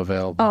when I'm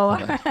available. Oh,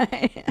 all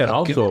right. And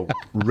also,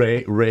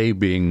 Ray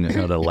being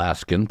an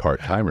Alaskan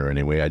part-timer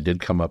anyway, I did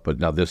come up with,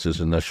 now this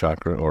isn't a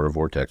chakra or a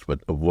vortex, but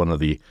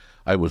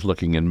I was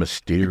looking in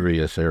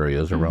mysterious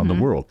areas around the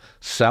world.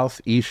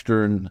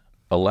 Southeastern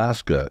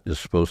Alaska is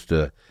supposed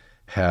to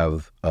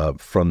have,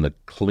 from the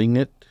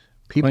Tlingit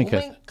people.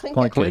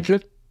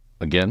 Tlingit.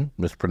 Again,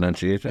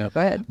 mispronunciation. Yeah,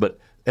 go ahead. But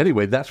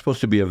anyway, that's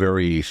supposed to be a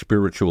very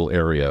spiritual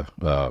area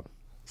in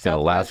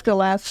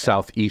Alaska.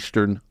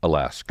 Southeastern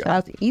Alaska.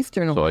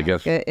 Southeastern Alaska. So I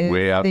guess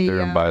way out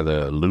there by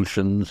the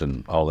Aleutians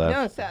and all that.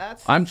 No,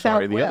 that's I'm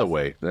sorry, southwest. the other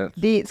way.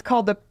 It's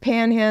called the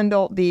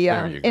Panhandle, the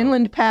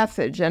Inland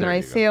Passage, and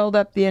I sailed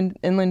up the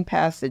Inland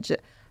Passage.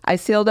 I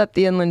sailed up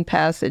the Inland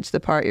Passage, the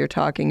part you're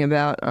talking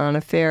about, on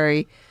a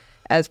ferry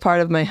as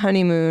part of my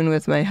honeymoon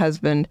with my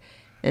husband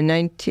in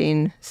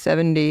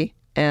 1970,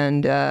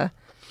 and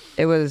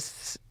it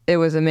was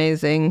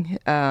amazing.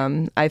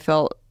 I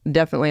felt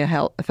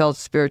a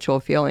spiritual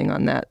feeling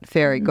on that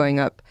ferry going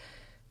up,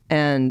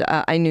 and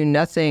I knew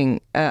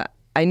nothing.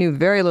 I knew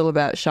very little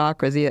about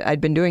chakras. I'd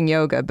been doing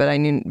yoga, but I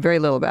knew very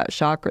little about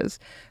chakras.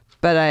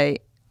 But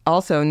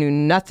also knew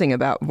nothing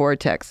about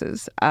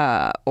vortexes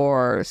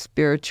or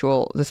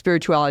the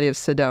spirituality of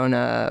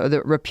Sedona, or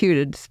the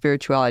reputed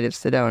spirituality of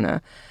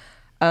Sedona.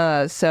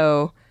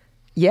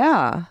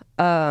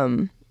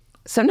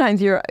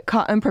 Sometimes you're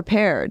caught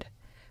unprepared.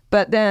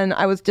 But then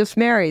I was just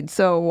married,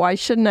 so why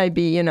shouldn't I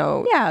be,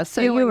 so you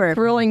feeling were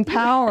thrilling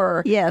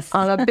power Yes.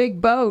 on a big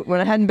boat when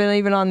I hadn't been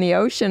even on the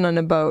ocean on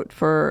a boat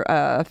for,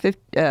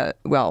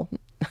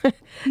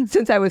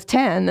 since I was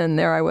 10, and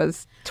there I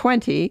was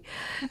 20.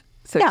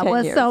 So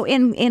 10 years. So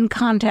in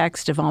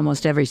context of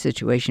almost every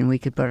situation we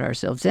could put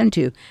ourselves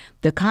into,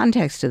 the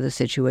context of the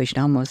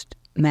situation almost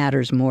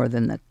matters more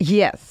than the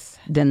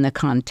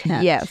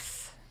content. Yes.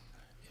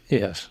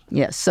 Yes.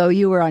 Yes. So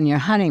you were on your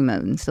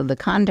honeymoon. So the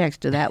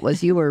context of that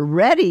was you were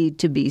ready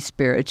to be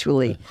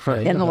spiritually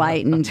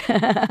enlightened.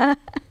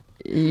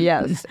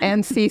 Yes,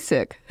 and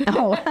seasick.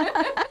 Oh.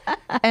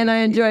 And I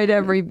enjoyed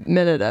every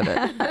minute of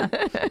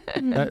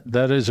it.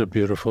 That is a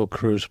beautiful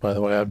cruise, by the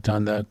way. I've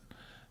done that,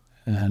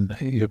 and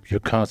you're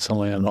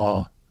constantly in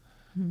awe.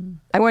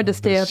 I wanted to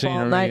stay up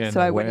all night so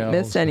I wouldn't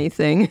miss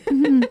anything.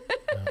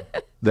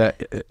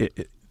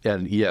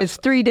 And yes, it's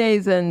 3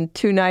 days and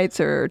 2 nights,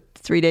 or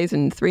 3 days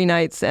and 3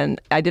 nights, and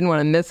I didn't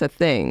want to miss a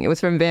thing. It was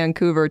from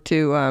Vancouver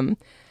to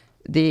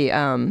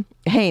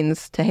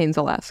Haines,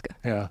 Alaska.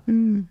 Yeah.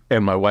 And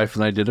my wife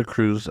and I did a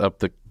cruise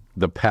up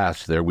the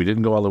pass there. We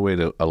didn't go all the way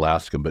to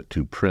Alaska, but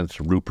to Prince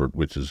Rupert,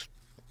 which is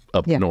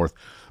up north.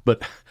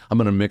 But I'm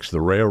going to mix the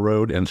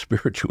railroad and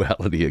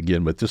spirituality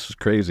again, but this is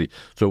crazy.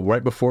 So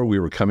right before we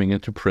were coming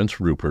into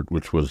Prince Rupert,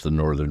 which was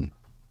the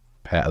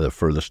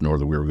furthest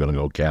northern we were going to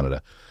go,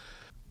 Canada.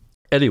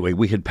 Anyway,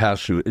 we had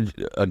passed through,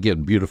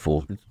 again,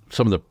 beautiful,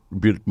 some of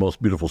the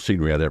most beautiful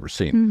scenery I'd ever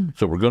seen.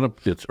 So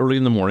it's early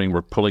in the morning,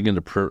 we're pulling into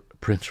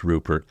Prince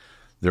Rupert.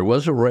 There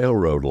was a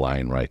railroad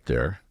line right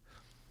there,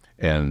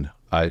 and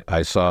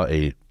I saw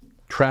a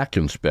track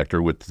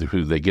inspector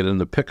who they get in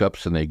the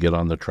pickups and they get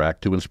on the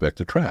track to inspect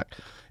the track.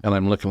 And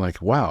I'm looking like,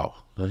 wow,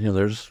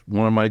 there's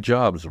one of my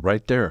jobs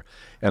right there.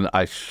 And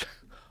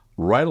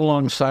right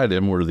alongside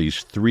him were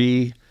these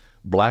 3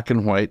 black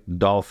and white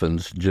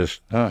dolphins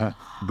just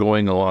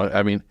going along.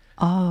 I mean,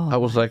 I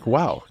was like,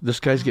 wow,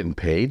 this guy's getting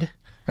paid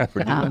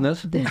for doing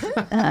this?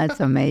 That's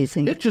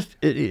amazing.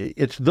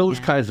 It's those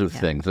kinds of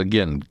things.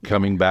 Again,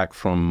 coming back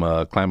from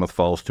Klamath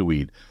Falls to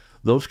Weed,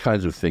 those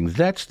kinds of things,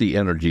 that's the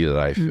energy that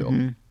I feel.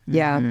 Mm-hmm.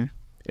 Yeah.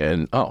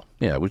 And,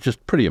 it was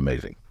just pretty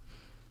amazing.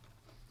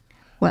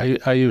 Well,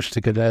 I used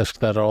to get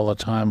asked that all the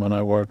time when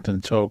I worked in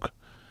Tok,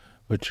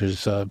 which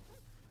is the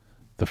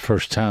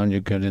first town you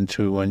get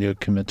into when you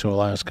come into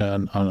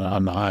Alaska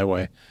on the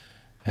highway,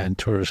 and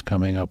tourists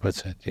coming up and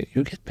said,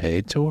 "You get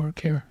paid to work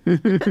here?"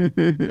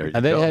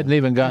 And they hadn't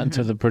even gotten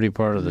to the pretty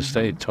part of the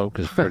state. Tok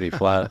is pretty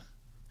flat.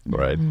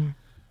 Right.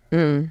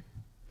 And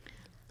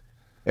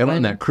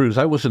on that cruise,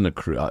 I was in the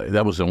cruise.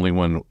 That was the only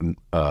one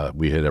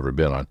we had ever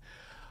been on.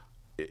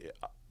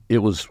 It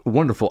was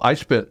wonderful. I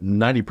spent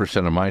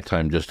 90% of my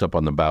time just up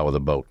on the bow of the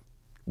boat,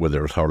 where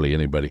there was hardly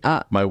anybody.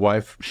 My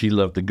wife, she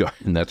loved to go,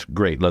 and that's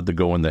great, loved to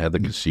go, and they had the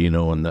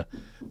casino and the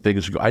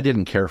things. I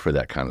didn't care for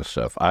that kind of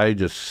stuff. I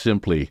just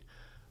simply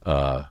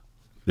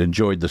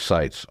enjoyed the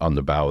sights on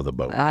the bow of the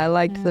boat. I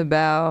liked the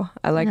bow.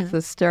 I liked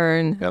the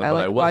stern. I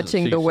liked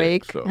watching the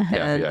wake. So,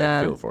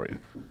 I feel for you.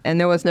 And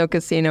there was no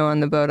casino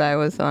on the boat I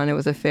was on. It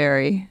was a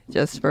ferry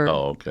just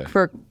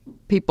for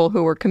people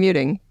who were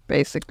commuting,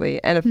 basically,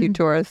 and a few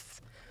tourists.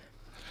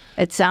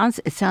 It sounds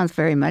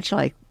very much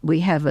like we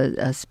have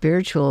a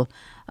spiritual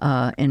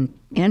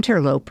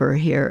interloper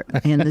here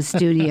in the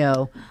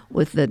studio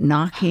with the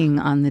knocking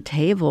on the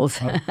tables.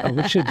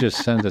 We should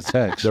just send a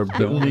text. They're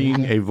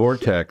building a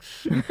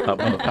vortex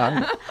above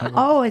us.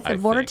 Oh, it's a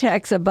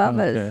vortex above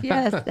us.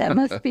 Yes, that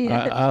must be it.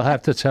 I'll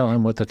have to tell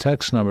him what the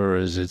text number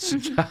is. It's,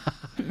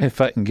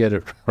 if I can get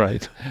it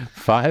right,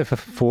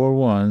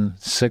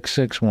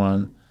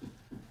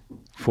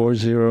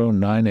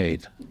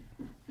 541-661-4098.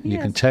 You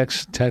can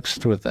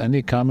text with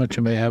any comment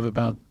you may have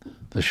about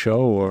the show,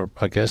 or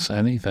I guess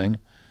anything.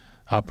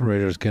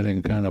 Operator's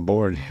getting kind of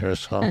bored here,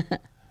 so.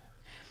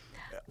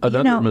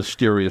 Another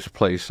mysterious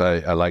place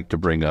I like to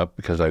bring up,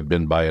 because I've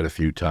been by it a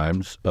few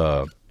times,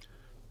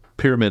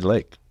 Pyramid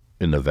Lake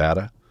in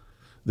Nevada.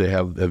 They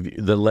have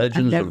the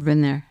legends. I've never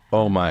been there.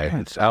 Oh my!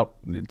 It's out.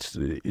 It's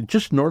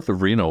just north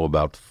of Reno,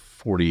 about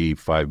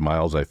 45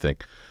 miles, I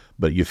think.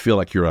 But you feel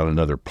like you're on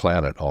another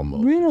planet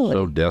almost. Really? It's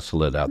so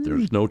desolate out there.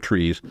 There's no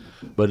trees,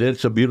 but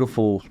it's a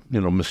beautiful,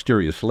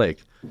 mysterious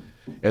lake.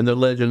 And the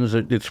legends,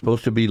 it's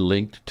supposed to be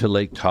linked to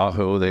Lake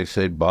Tahoe. They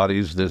say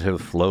bodies that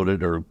have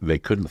floated or they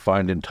couldn't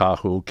find in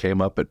Tahoe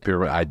came up at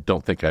Pyramid. I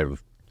don't think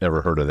I've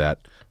ever heard of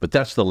that, but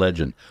that's the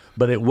legend.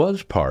 But it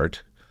was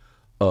part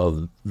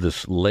of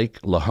this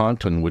Lake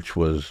Lahontan, which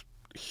was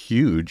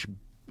huge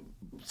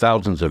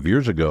thousands of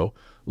years ago.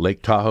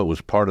 Lake Tahoe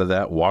was part of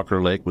that. Walker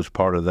Lake was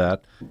part of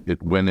that.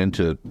 It went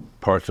into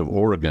parts of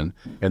Oregon,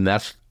 and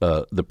that's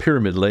the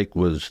Pyramid Lake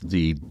was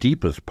the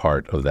deepest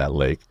part of that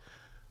lake.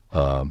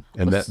 And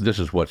this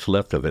is what's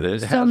left of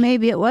it. So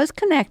maybe it was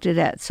connected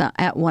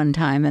at one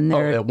time, and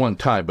at one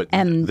time, but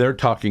they're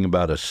talking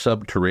about a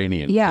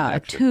subterranean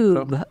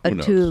connection. A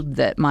tube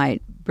that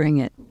might bring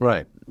it.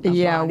 Right.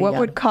 Yeah, what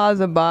would cause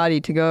a body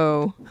to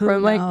go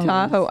from Lake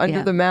Tahoe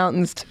under the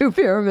mountains to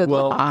pyramids?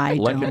 Well, I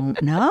don't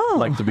know.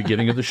 Like the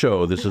beginning of the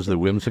show, this is the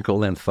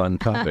whimsical and fun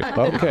topic.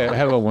 Okay, I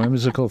have a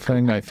whimsical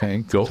thing, I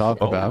think, to talk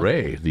about.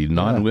 Ray, the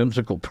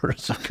non-whimsical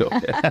person. Go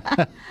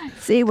ahead.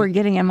 See, we're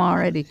getting him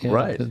already. Yeah,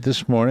 right.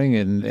 This morning,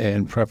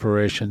 in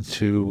preparation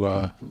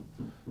to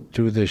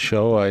do this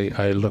show,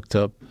 I looked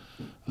up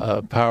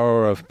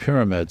Power of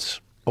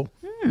Pyramids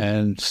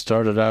and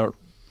started out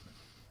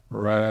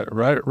right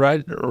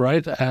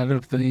out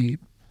of the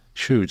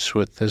chutes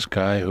with this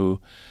guy who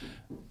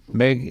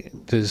made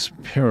this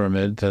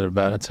pyramid that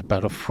it's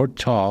about a foot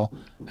tall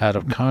out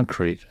of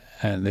concrete,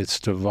 and it's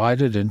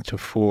divided into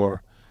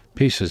 4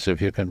 pieces,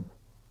 if you can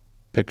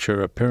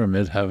picture a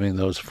pyramid having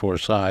those 4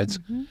 sides.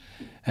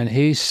 And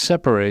he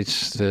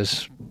separates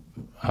these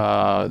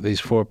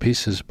 4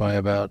 pieces by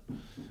about,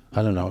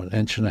 I don't know,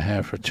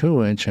 1.5 or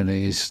 2 inches, and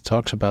he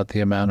talks about the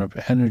amount of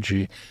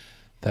energy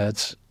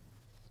that's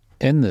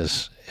in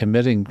this,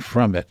 emitting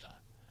from it.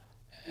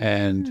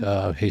 And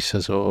he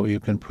says, you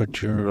can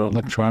put your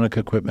electronic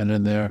equipment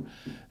in there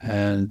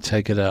and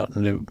take it out,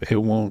 and it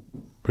won't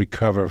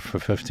recover for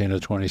 15 or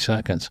 20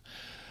 seconds.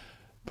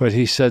 But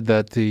he said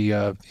that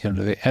the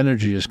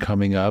energy is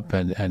coming up,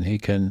 and he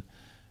can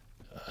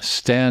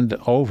stand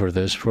over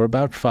this for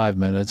about 5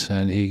 minutes,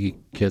 and he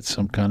gets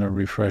some kind of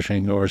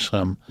refreshing or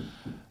some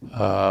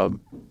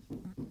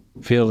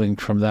feeling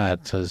from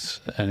that.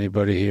 Does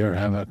anybody here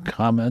have a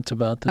comment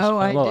about this? Oh,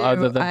 fellow? I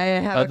do. I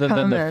have a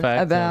comment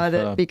about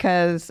it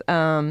because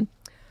one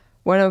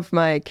of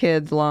my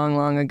kids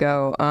long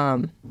ago,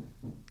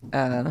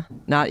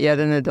 not yet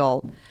an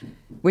adult,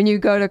 when you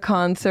go to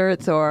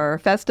concerts or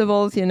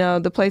festivals,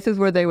 the places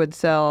where they would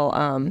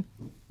sell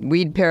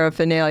weed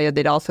paraphernalia,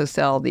 they'd also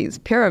sell these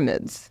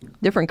pyramids,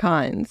 different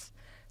kinds.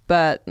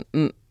 But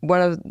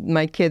one of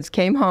my kids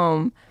came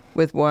home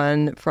with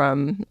one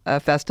from a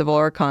festival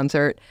or a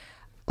concert.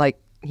 Like,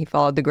 he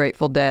followed the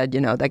Grateful Dead,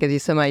 that gives you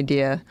some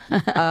idea.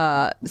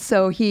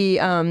 So he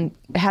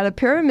had a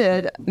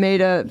pyramid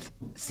made of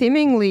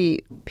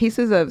seemingly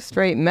pieces of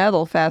straight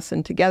metal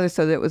fastened together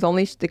so that it was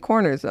only the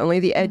corners, only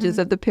the edges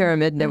of the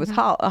pyramid, and it was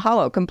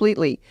hollow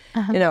completely,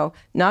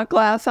 not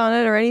glass on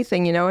it or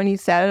anything, and he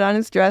sat it on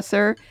his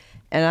dresser.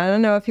 And I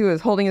don't know if he was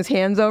holding his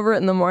hands over it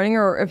in the morning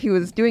or if he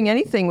was doing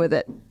anything with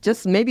it,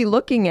 just maybe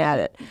looking at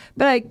it.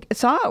 But I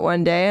saw it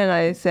one day and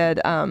I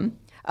said,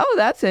 oh,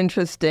 that's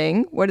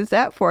interesting. What is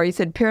that for? He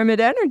said, pyramid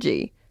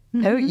energy.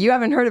 You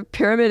haven't heard of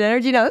pyramid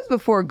energy? No, this was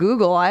before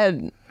Google. I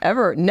had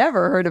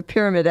never heard of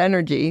pyramid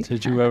energy.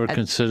 Did you ever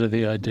consider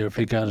the idea, if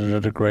he got it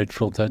at a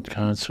Grateful Dead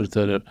concert,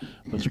 that it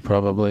was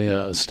probably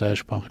a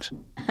stash box?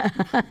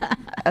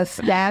 A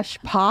stash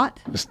pot?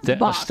 A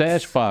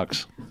stash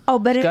box. Oh,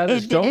 but Got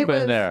his dope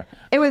in there.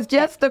 It was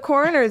just the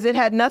corners. It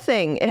had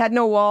nothing. It had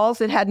no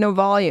walls. It had no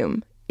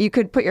volume. You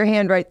could put your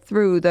hand right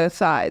through the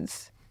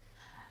sides.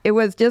 It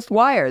was just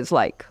wires,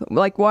 like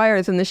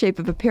wires in the shape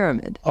of a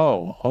pyramid.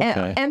 Oh,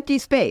 okay. Empty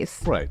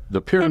space. Right. The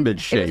pyramid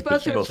shape is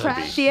supposed to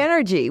attract the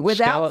energy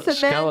without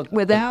cement,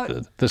 without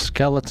the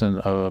skeleton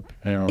of a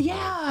pyramid.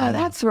 Yeah,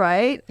 that's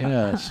right.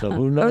 Yeah. So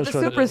who knows? Or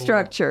the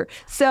superstructure.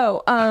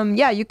 So,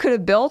 you could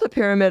have built a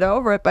pyramid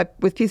over it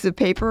with pieces of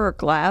paper or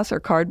glass or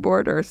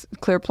cardboard or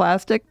clear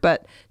plastic.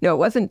 But no, it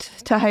wasn't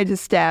to hide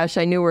his stash.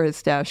 I knew where his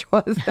stash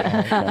was.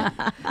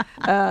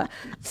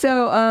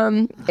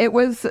 So it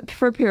was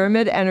for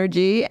pyramid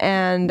energy.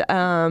 And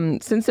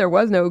since there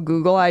was no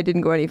Google, I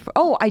didn't go any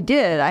Oh, I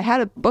did. I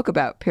had a book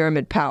about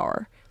pyramid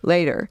power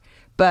later.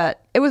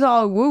 But it was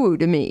all woo-woo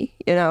to me.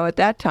 At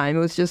that time, it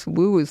was just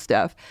woo-woo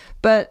stuff.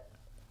 But,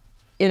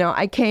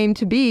 I came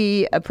to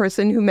be a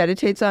person who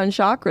meditates on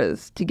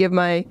chakras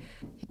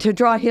to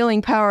draw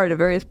healing power to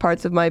various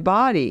parts of my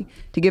body,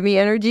 to give me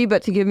energy,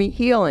 but to give me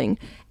healing.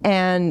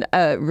 And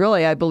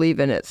really, I believe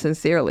in it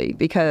sincerely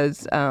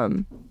because,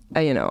 I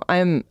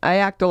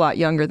act a lot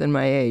younger than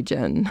my age,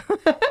 and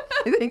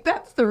I think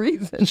that's the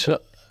reason.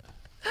 So,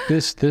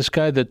 this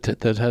guy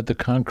that had the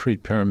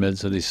concrete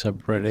pyramids that he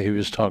separated, he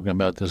was talking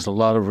about. There's a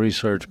lot of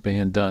research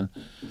being done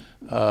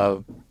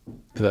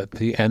that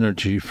the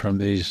energy from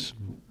these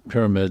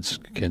pyramids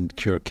can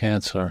cure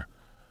cancer.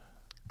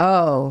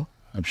 Oh,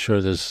 I'm sure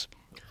there's.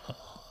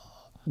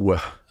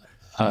 Well,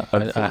 I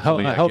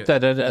hope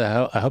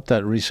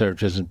that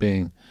research isn't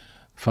being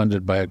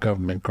funded by a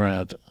government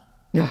grant.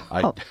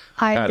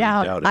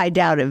 I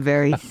doubt it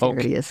very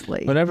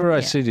seriously. Whenever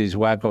I see these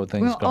wacko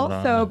things going on.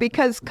 Also,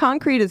 because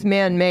concrete is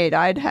man-made,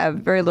 I'd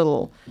have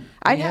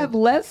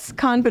less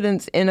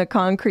confidence in a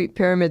concrete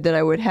pyramid than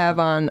I would have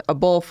on a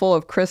bowl full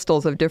of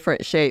crystals of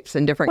different shapes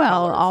and different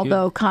colors. Well,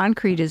 although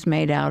concrete is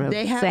made out of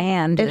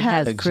sand, it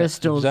has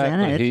crystals in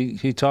it.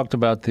 He talked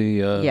about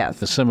the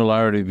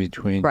similarity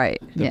between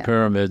the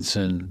pyramids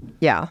and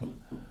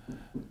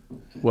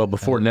Well,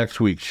 before next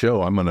week's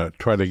show, I'm going to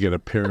try to get a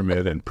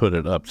pyramid and put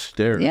it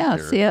upstairs. Yeah,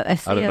 here.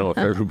 I don't know if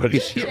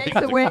everybody's Takes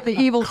away the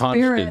evil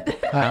constant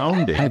spirit.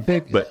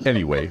 pounding. But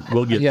anyway,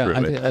 we'll get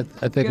through it.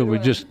 I think if we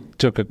just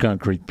took a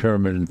concrete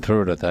pyramid and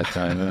threw it at that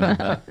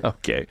time.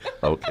 Okay.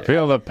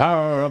 Feel the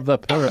power of the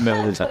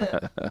pyramid.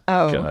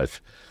 Oh.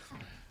 Gosh.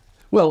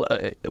 Well,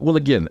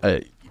 again,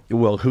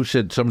 who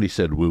said? Somebody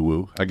said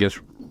woo-woo. I guess.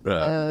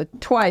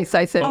 Twice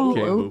I said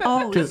Okay, woo.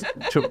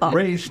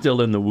 Ray's still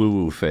in the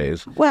woo-woo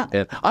phase. Well-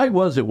 and I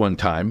was at one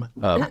time,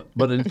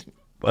 but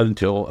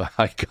until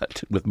I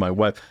got with my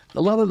wife,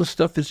 a lot of the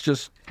stuff is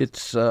just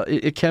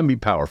it can be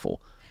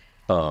powerful.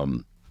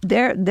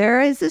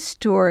 There is a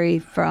story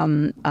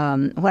from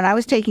when I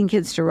was taking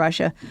kids to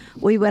Russia.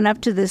 We went up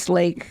to this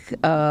lake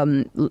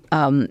in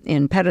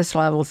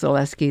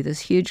Petroslavo-Zaleski, this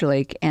huge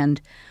lake,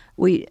 and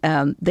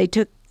they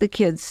took the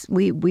kids.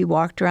 We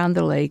walked around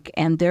the lake,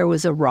 and there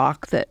was a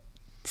rock that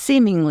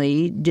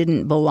seemingly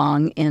didn't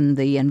belong in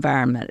the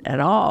environment at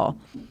all,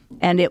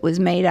 and it was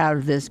made out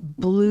of this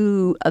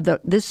blue.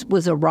 This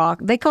was a rock.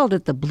 They called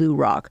it the blue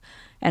rock,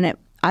 and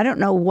I don't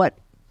know what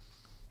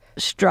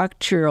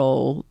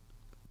structural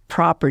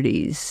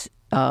properties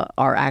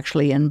are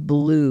actually in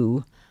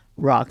blue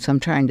rocks. I'm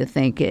trying to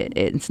think.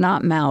 It's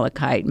not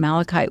malachite.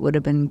 Malachite would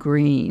have been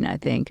green, I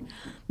think.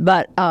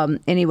 But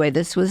anyway,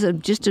 this was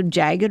just a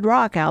jagged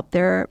rock out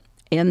there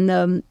on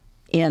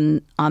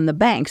the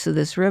banks of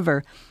this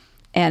river,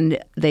 and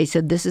they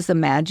said this is a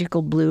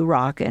magical blue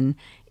rock. And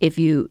if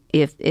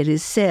it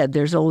is said,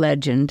 there's a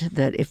legend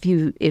that if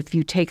you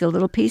take a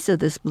little piece of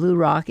this blue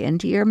rock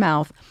into your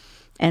mouth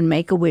and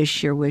make a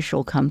wish, your wish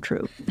will come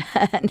true.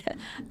 And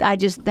I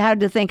just had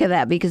to think of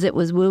that because it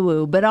was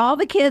woo-woo. But all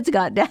the kids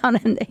got down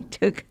and they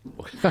took.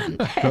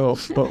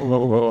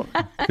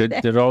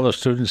 Did all the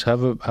students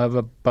have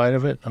a bite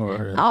of it?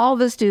 Or? All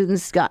the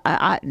students got.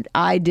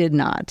 I did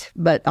not,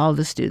 but all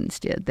the students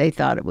did. They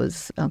thought it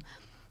was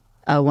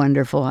a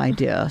wonderful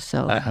idea.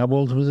 So How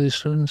old were these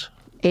students?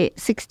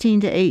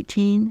 16 to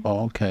 18.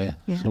 Oh, okay.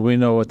 Yeah. So we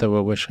know what they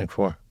were wishing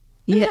for.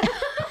 Yeah.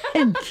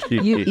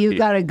 You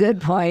got a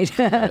good point.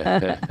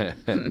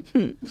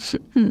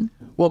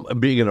 Well,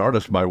 being an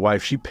artist, my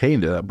wife, she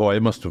painted. Boy, I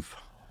must have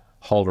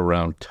hauled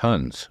around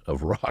tons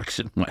of rocks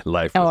in my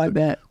life. Oh, I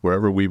bet.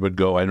 Wherever we would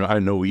go. I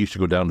know we used to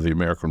go down to the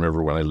American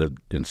River when I lived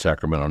in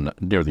Sacramento,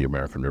 near the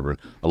American River.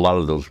 A lot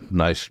of those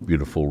nice,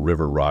 beautiful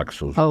river rocks.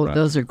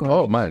 Those are great.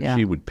 Oh, man, Yeah.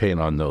 she would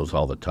paint on those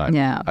all the time.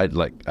 Yeah. I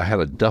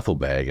had a duffel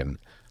bag, and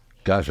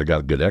gosh, I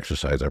got good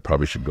exercise. I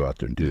probably should go out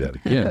there and do that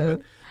again.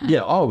 But,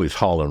 yeah, always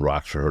hauling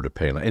rocks for her to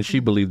paint on. And she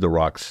believed the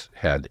rocks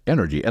had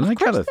energy, and I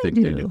kind of think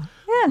they do.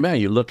 Yeah. Man,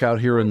 you look out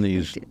here in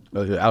these,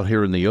 out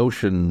here in the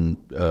ocean.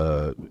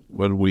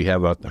 What do we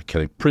have out?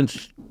 Okay,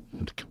 Prince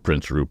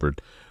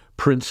Rupert.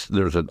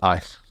 There's an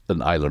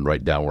island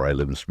right down where I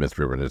live in Smith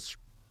River, and it's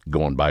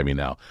going by me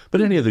now.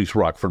 But any of these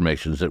rock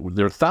formations,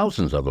 there are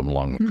thousands of them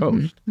along the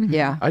coast.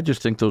 Yeah. I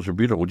just think those are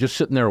beautiful. Just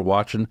sitting there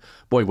watching,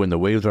 boy, when the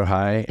waves are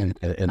high and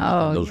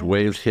those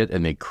waves hit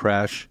and they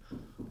crash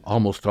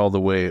almost all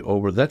the way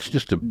over. That's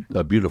just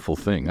a beautiful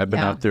thing. I've been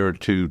out there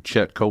to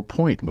Chetco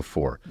Point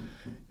before,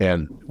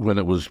 and when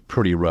it was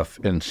pretty rough,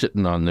 and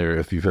sitting on there,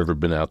 if you've ever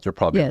been out there,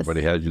 probably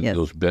everybody has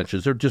those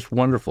benches. They're just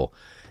wonderful.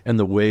 And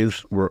the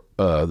waves were,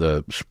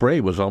 the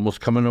spray was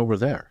almost coming over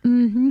there.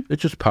 Mm-hmm.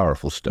 It's just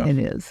powerful stuff. It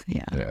is,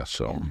 yeah. Yeah,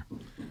 so. Yeah.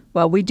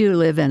 Well, we do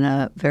live in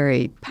a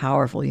very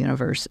powerful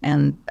universe,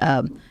 and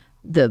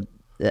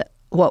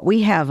what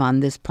we have on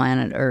this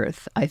planet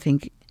Earth, I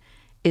think,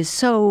 is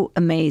so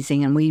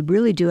amazing, and we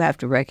really do have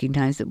to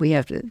recognize that we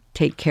have to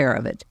take care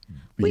of it.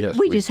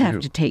 We just have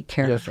to take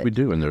care of it. Yes, we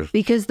do. And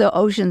because the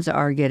oceans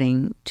are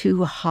getting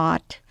too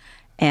hot,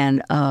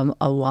 and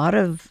a lot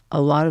of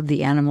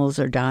the animals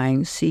are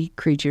dying. Sea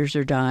creatures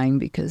are dying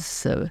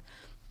because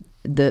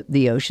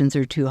the oceans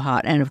are too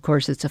hot, and of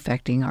course, it's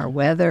affecting our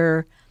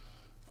weather.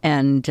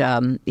 And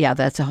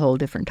that's a whole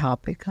different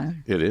topic.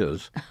 It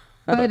is.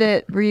 But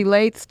it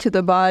relates to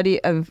the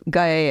body of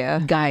Gaia.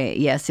 Gaia,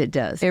 yes, it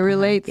does. It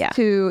relates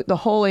to the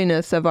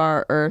holiness of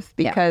our earth,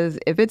 because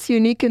if it's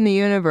unique in the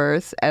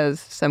universe, as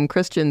some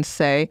Christians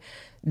say,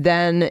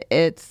 then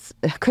it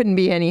couldn't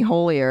be any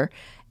holier,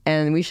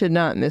 and we should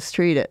not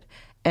mistreat it.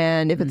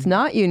 And if it's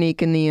not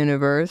unique in the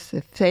universe,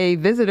 if, say,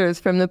 visitors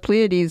from the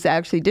Pleiades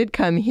actually did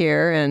come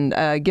here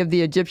and give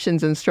the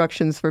Egyptians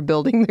instructions for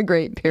building the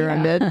Great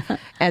Pyramid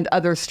and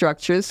other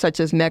structures, such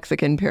as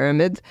Mexican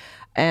pyramids,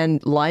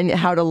 and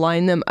how to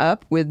line them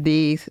up with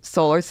the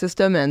solar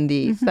system and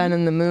the sun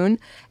and the moon,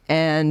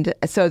 and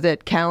so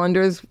that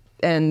calendars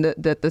and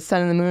that the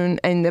sun and the moon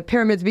and the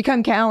pyramids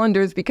become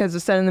calendars because the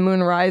sun and the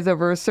moon rise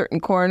over a certain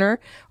corner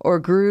or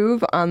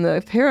groove on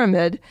the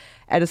pyramid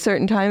at a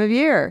certain time of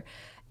year.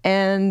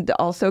 And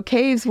also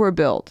caves were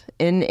built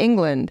in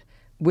England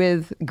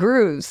with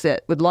grooves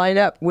that would line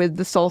up with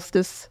the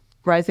solstice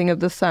rising of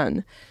the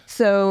sun.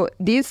 So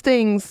these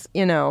things,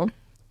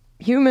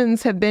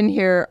 humans have been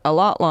here a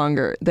lot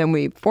longer than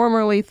we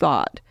formerly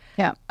thought.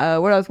 Yeah.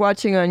 What I was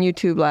watching on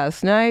YouTube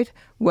last night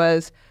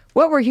was,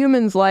 what were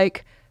humans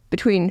like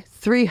between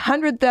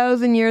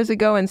 300,000 years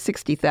ago and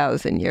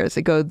 60,000 years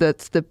ago.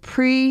 That's the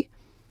period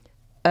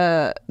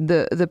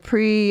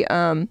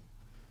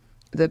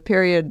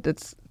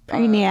that's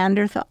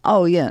Pre-Neanderthal.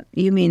 Oh yeah,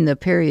 you mean the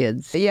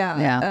periods?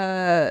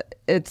 Yeah.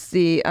 It's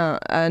the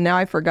now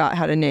I forgot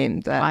how to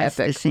name that epoch.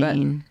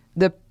 Pleistocene.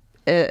 But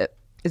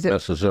is it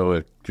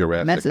Mesozoic,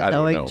 Jurassic, I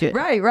don't know.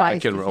 Right. I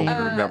can only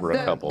remember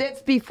a couple.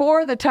 It's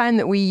before the time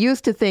that we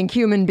used to think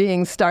human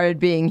beings started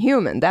being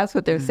human. That's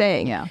what they're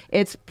saying. Yeah.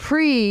 It's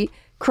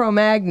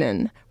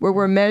pre-Cro-Magnon, where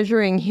we're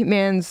measuring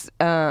man's,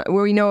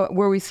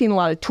 where we've seen a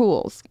lot of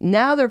tools.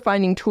 Now they're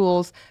finding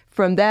tools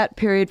from that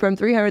period, from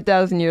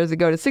 300,000 years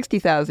ago to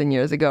 60,000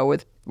 years ago,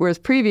 whereas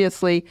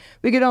previously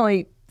we could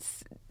only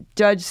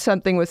judge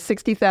something with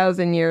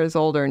 60,000 years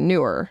old or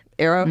newer.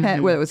 Whether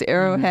it was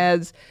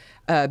arrowheads,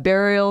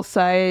 burial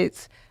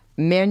sites,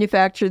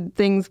 manufactured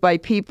things by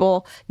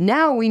people.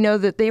 Now we know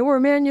that they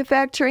were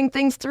manufacturing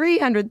things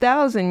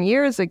 300,000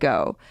 years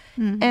ago,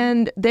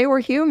 and they were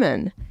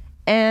human,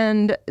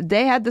 and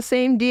they had the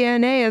same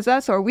DNA as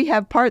us, or we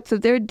have parts of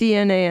their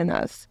DNA in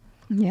us.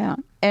 Yeah.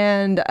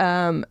 And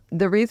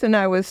the reason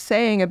I was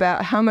saying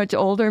about how much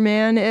older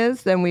man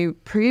is than we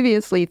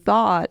previously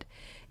thought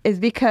is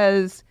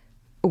because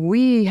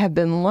we have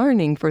been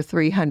learning for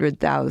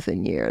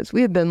 300,000 years.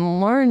 We have been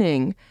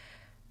learning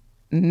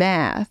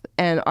math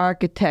and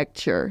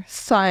architecture,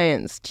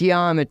 science,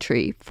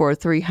 geometry for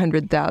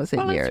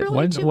 300,000 years.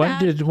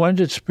 Really When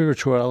did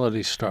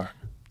spirituality start?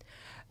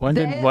 When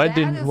did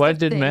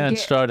man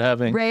start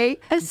having? Ray,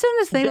 as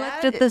soon as they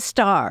looked at the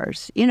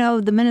stars,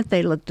 the minute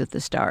they looked at the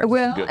stars.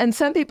 Well, and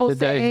some people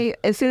say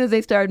as soon as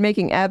they started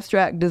making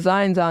abstract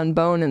designs on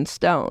bone and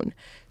stone.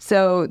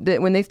 So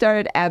that when they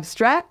started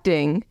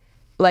abstracting,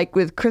 like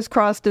with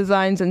crisscross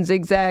designs and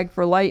zigzag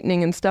for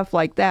lightning and stuff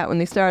like that, when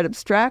they started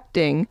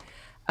abstracting,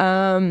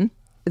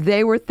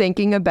 they were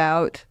thinking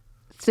about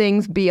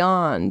things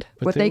beyond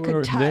what they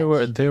could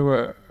touch. They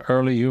were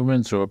early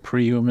humans or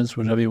pre-humans,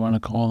 whatever you want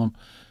to call them,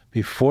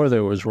 before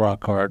there was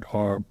rock art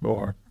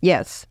or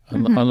yes.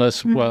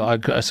 Unless, well,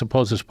 I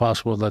suppose it's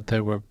possible that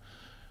they were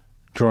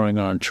drawing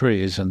on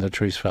trees and the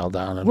trees fell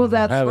down and we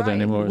don't have it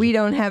anymore. We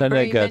don't have then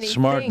very they got many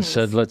smart things.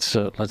 and said, let's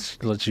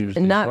use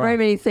these Not very rocks.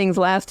 many things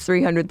last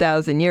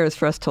 300,000 years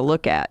for us to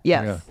look at.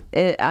 Yes,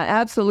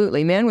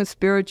 absolutely. Man was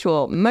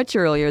spiritual much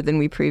earlier than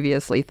we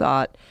previously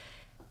thought,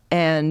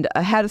 and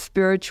had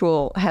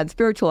spiritual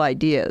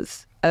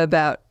ideas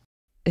about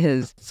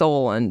his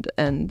soul and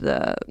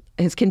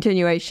his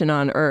continuation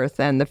on Earth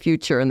and the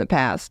future and the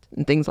past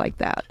and things like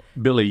that.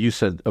 Billie, you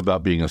said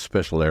about being a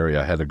special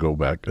area. I had to go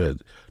back to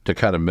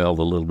kind of meld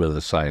a little bit of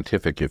the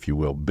scientific, if you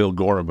will. Bill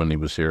Gorham, when he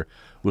was here,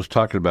 was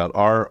talking about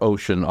our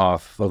ocean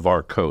off of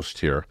our coast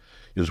here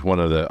is one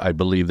of the, I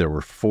believe there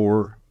were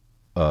 4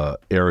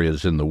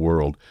 areas in the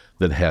world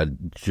that had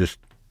just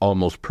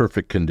almost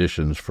perfect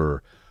conditions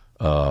for,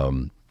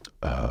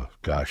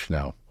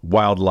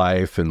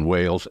 wildlife and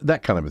whales,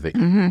 that kind of a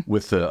thing,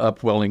 with the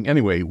upwelling.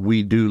 Anyway,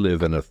 we do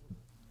live in a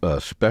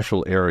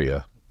special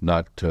area,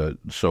 not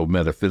so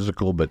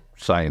metaphysical, but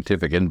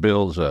scientific. And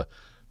Bill's a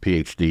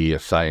PhD, a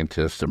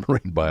scientist, a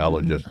marine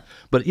biologist.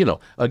 But,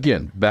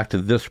 again, back to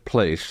this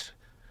place,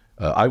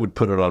 I would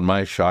put it on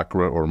my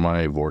chakra or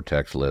my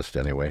vortex list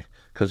anyway,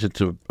 because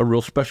it's a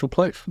real special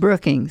place.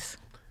 Brookings,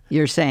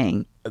 you're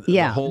saying.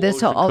 Yeah,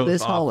 this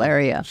whole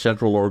area.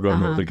 Central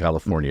Oregon, Northern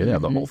California,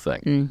 the whole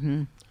thing.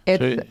 Mm-hmm.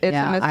 It's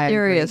a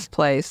mysterious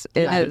place.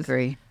 I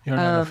agree.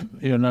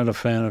 You're not a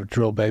fan of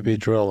Drill Baby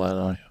Drill,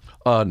 are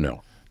you?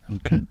 No.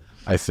 Okay.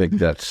 I think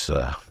that's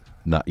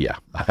not. Yeah,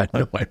 I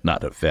know I'm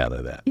not a fan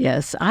of that.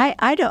 Yes,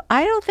 I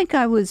don't think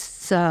I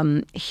was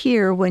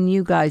here when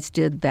you guys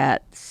did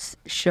that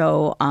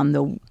show on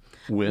the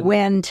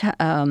wind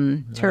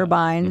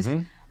turbines.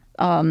 Mm-hmm.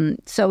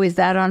 So is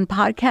that on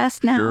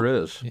podcast now? Sure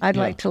is. I'd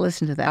like to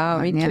listen to that. Oh,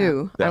 me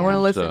too. I want to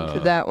listen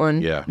to that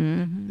one. Yeah.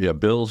 Mm-hmm. Yeah,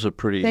 Bill's a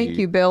pretty... Thank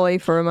you, Billie,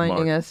 for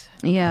reminding us.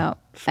 Yeah.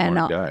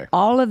 Smart guy.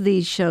 All of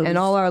these shows... And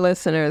all our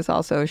listeners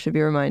also should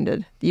be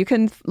reminded. You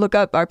can look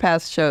up our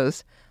past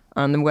shows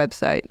on the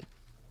website.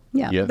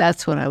 Yeah,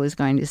 that's what I was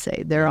going to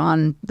say. They're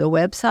on the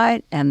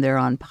website and they're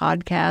on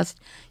podcast.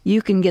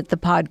 You can get the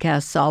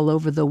podcasts all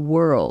over the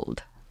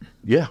world.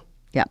 Yeah.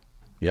 Yeah.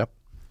 Yep.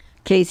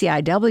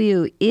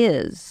 KCIW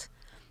is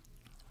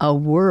a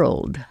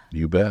world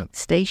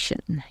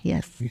station.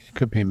 Yes. It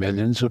could be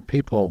millions of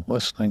people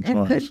listening to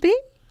us. There could be.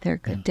 There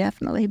could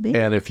definitely be.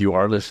 And if you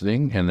are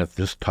listening, and if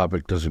this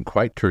topic doesn't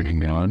quite turn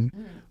you on,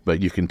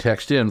 but you can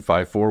text in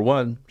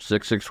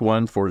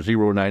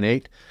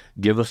 541-661-4098.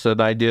 Give us an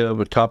idea of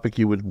a topic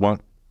you would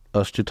want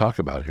us to talk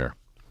about here.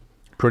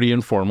 Pretty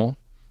informal,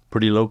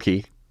 pretty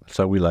low-key. That's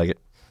how we like it.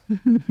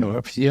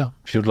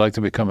 If you'd like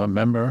to become a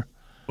member...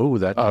 Oh,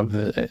 that.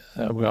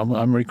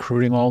 I'm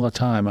recruiting all the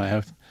time. I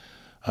have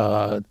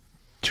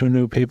 2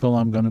 new people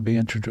I'm going to be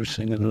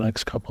introducing in the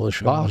next couple of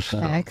shows.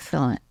 Awesome.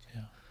 Excellent.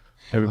 Yeah.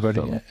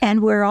 Everybody.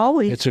 And we're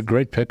always... It's a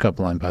great pickup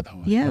line, by the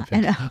way. Yeah.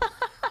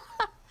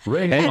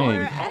 Ray,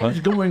 he's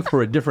going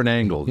for a different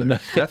angle.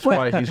 That's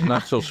why he's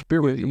not so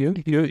spiritual.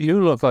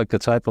 You look like the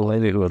type of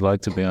lady who would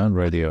like to be on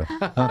radio.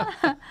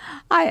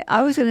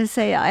 I was going to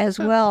say as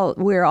well,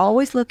 we're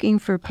always looking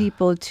for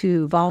people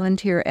to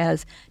volunteer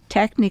as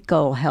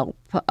technical help.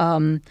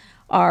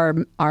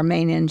 Our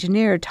main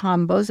engineer,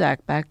 Tom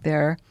Bozak, back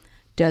there,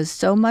 does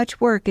so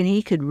much work, and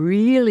he could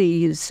really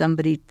use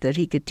somebody that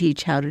he could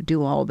teach how to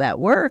do all that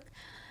work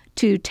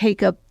to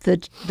take up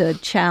the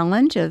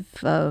challenge of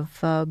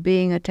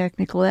being a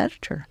technical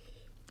editor.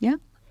 Yeah.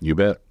 You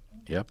bet.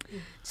 Yep.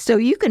 So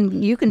you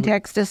can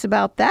text us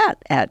about that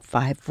at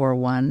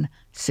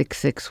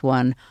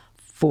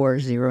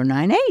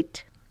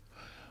 541-661-4098.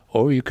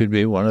 Or you could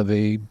be one of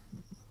the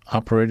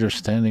operators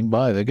standing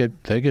by. They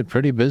get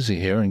pretty busy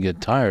here and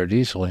get tired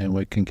easily, and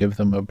we can give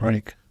them a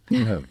break.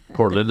 Yeah.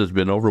 Poor Linda's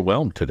been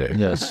overwhelmed today.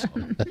 Yes.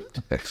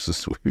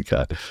 Texas, we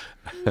got.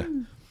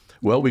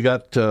 Well, we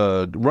got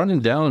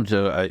running down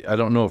to. I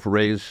don't know if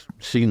Ray's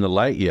seen the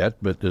light yet,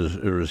 but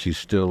is he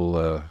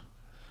still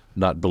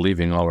not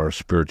believing all our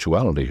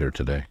spirituality here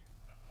today?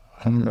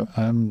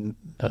 I'm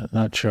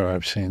not sure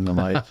I've seen the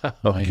light.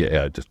 Okay,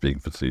 yeah, just being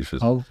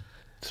facetious. I'll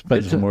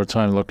spend some more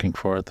time looking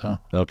for it, though.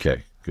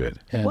 Okay, good.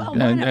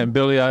 And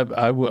Billy,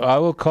 I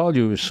will call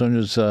you as soon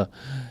as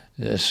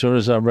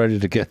I'm ready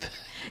to get.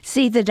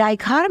 See, the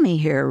dichotomy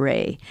here,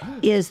 Ray,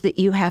 is that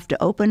you have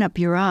to open up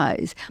your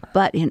eyes.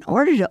 But in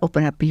order to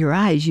open up your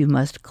eyes, you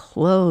must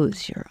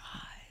close your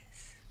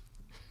eyes.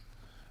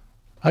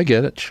 I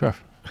get it, sure.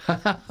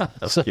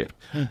 Okay.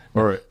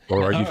 Or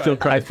are you still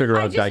trying to figure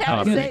out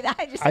dichotomy?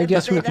 I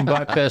guess we can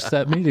bypass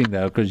that meeting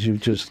now because you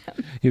just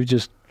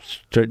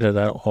straightened it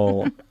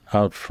all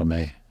out for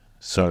me,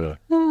 sort of.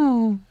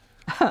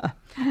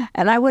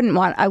 And I wouldn't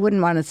want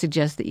to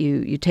suggest that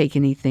you take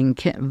anything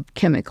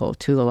chemical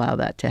to allow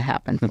that to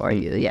happen for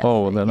you. Yes.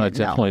 Oh, well, then I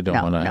definitely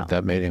don't want to have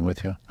that meeting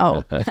with you.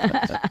 Oh.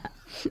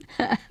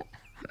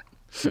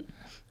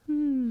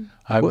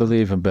 I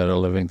believe in better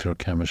living through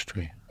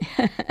chemistry.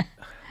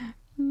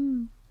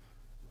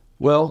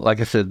 Well, like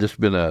I said, this has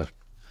been a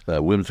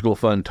whimsical,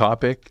 fun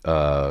topic.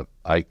 I,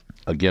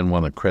 again,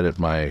 want to credit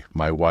my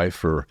wife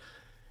for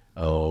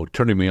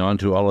turning me on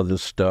to all of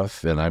this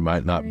stuff, and I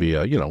might not be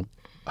a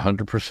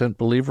 100%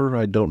 believer.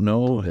 I don't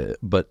know,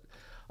 but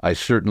I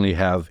certainly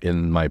have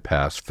in my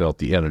past felt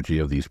the energy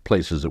of these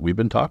places that we've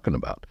been talking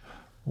about.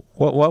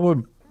 While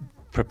we're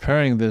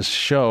preparing this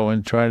show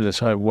and trying to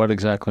decide what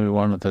exactly we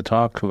wanted to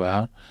talk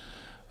about,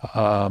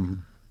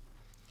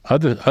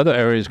 other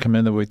areas come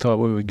in that we thought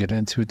we would get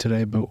into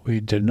today, but we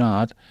did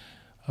not.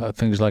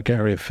 Things like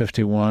Area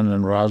 51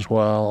 and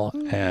Roswell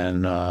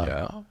and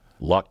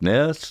Loch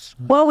Ness.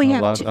 Well, we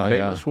have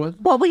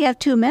we have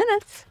 2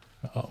 minutes.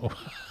 Oh.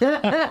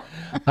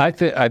 I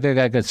think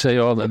I could say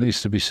all that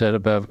needs to be said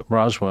about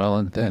Roswell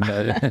in 2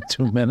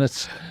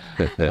 minutes.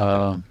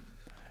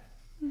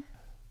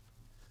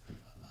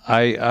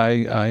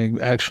 I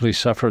actually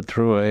suffered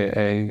through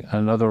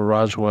another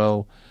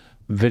Roswell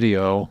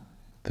video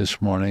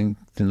this morning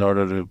in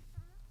order to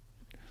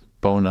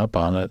bone up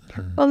on it.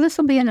 Well, this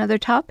will be another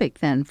topic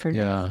then for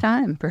next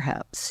time,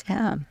 perhaps.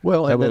 Yeah.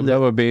 Well, that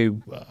would be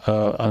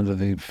under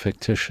the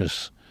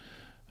fictitious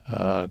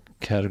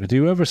category. Do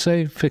you ever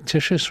say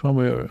fictitious when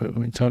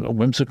we talk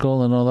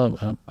whimsical and all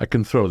that? I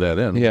can throw that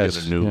in. Yes.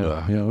 Get a new,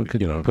 we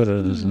could put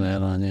it as an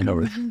add-on.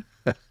 Cover.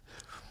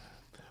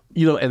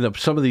 And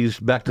some of these,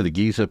 back to the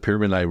Giza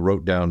pyramid, I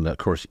wrote down, of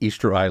course,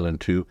 Easter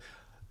Island too.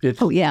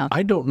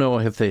 I don't know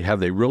if have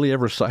they really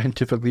ever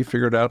scientifically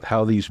figured out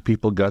how these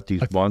people got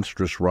these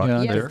monstrous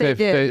rocks there?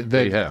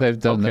 They've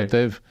done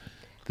that.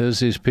 There's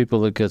these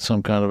people that get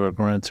some kind of a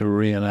grant to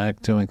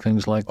reenact doing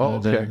things like that,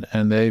 okay.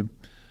 and they've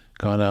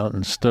gone out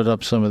and stood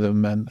up some of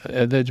them, and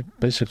they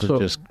basically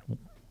just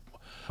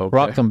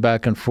rock them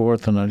back and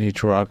forth, and on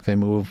each rock they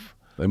move.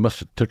 They must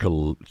have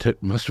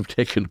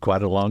taken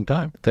quite a long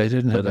time. They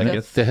didn't have.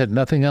 They had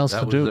nothing else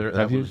to do.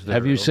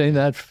 Have you seen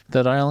that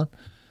island?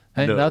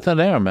 Ain't nothing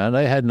there, man.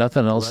 They had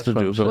nothing else to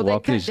do but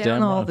walk these damn rocks. They cut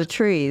down all the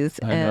trees,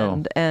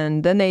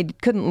 and then they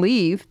couldn't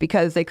leave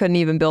because they couldn't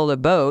even build a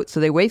boat, so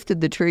they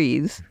wasted the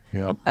trees.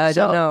 Yep. I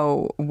don't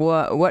know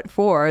what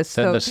for. And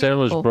the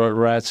sailors brought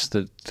rats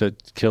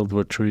that killed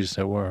what trees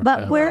there were.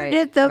 But where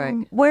did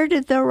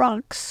the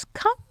rocks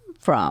come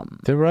from?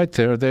 They're right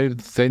there.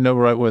 They know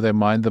right where they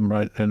mined them,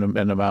 right in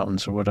the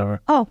mountains or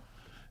whatever. Oh,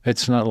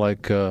 it's not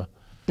like.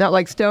 Not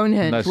like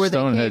Stonehenge, where they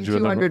came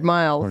 200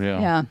 miles.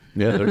 Yeah,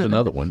 there's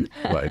another one.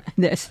 Right.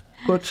 Yes.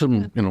 But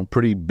some,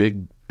 pretty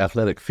big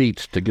athletic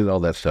feats to get all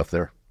that stuff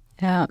there.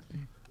 Yeah.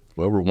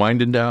 Well, we're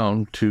winding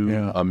down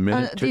to a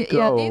minute to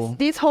go. Yeah,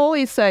 these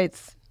holy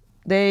sites,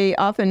 they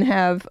often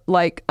have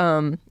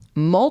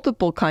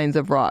multiple kinds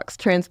of rocks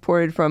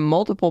transported from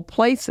multiple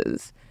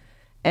places,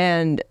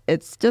 and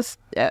it's just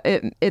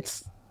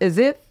it's as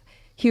if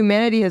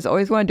humanity has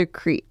always wanted to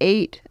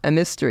create a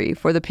mystery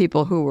for the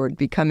people who would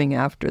be coming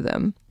after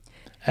them.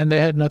 And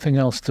they had nothing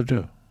else to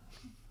do.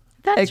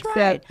 That's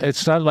right.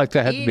 It's not like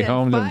they had to be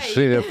home to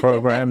see their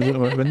programs.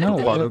 But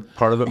no,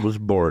 Part of it was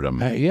boredom.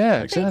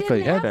 yeah, exactly.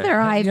 They didn't have their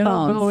iPhones. You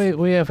know, Bill,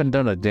 we haven't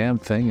done a damn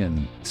thing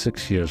in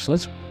 6 years.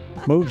 Let's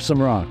move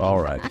some rock.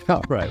 All right,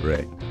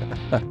 Ray.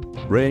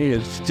 Ray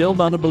is still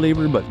not a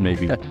believer, but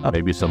maybe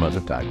some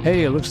other time.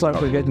 Hey, it looks like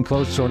we're getting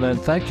close to an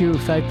end. Thank you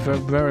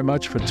very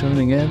much for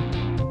tuning in.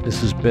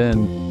 This has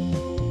been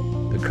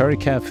the Curry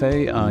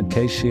Café on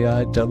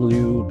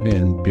KCIW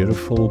in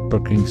beautiful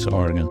Brookings,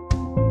 Oregon.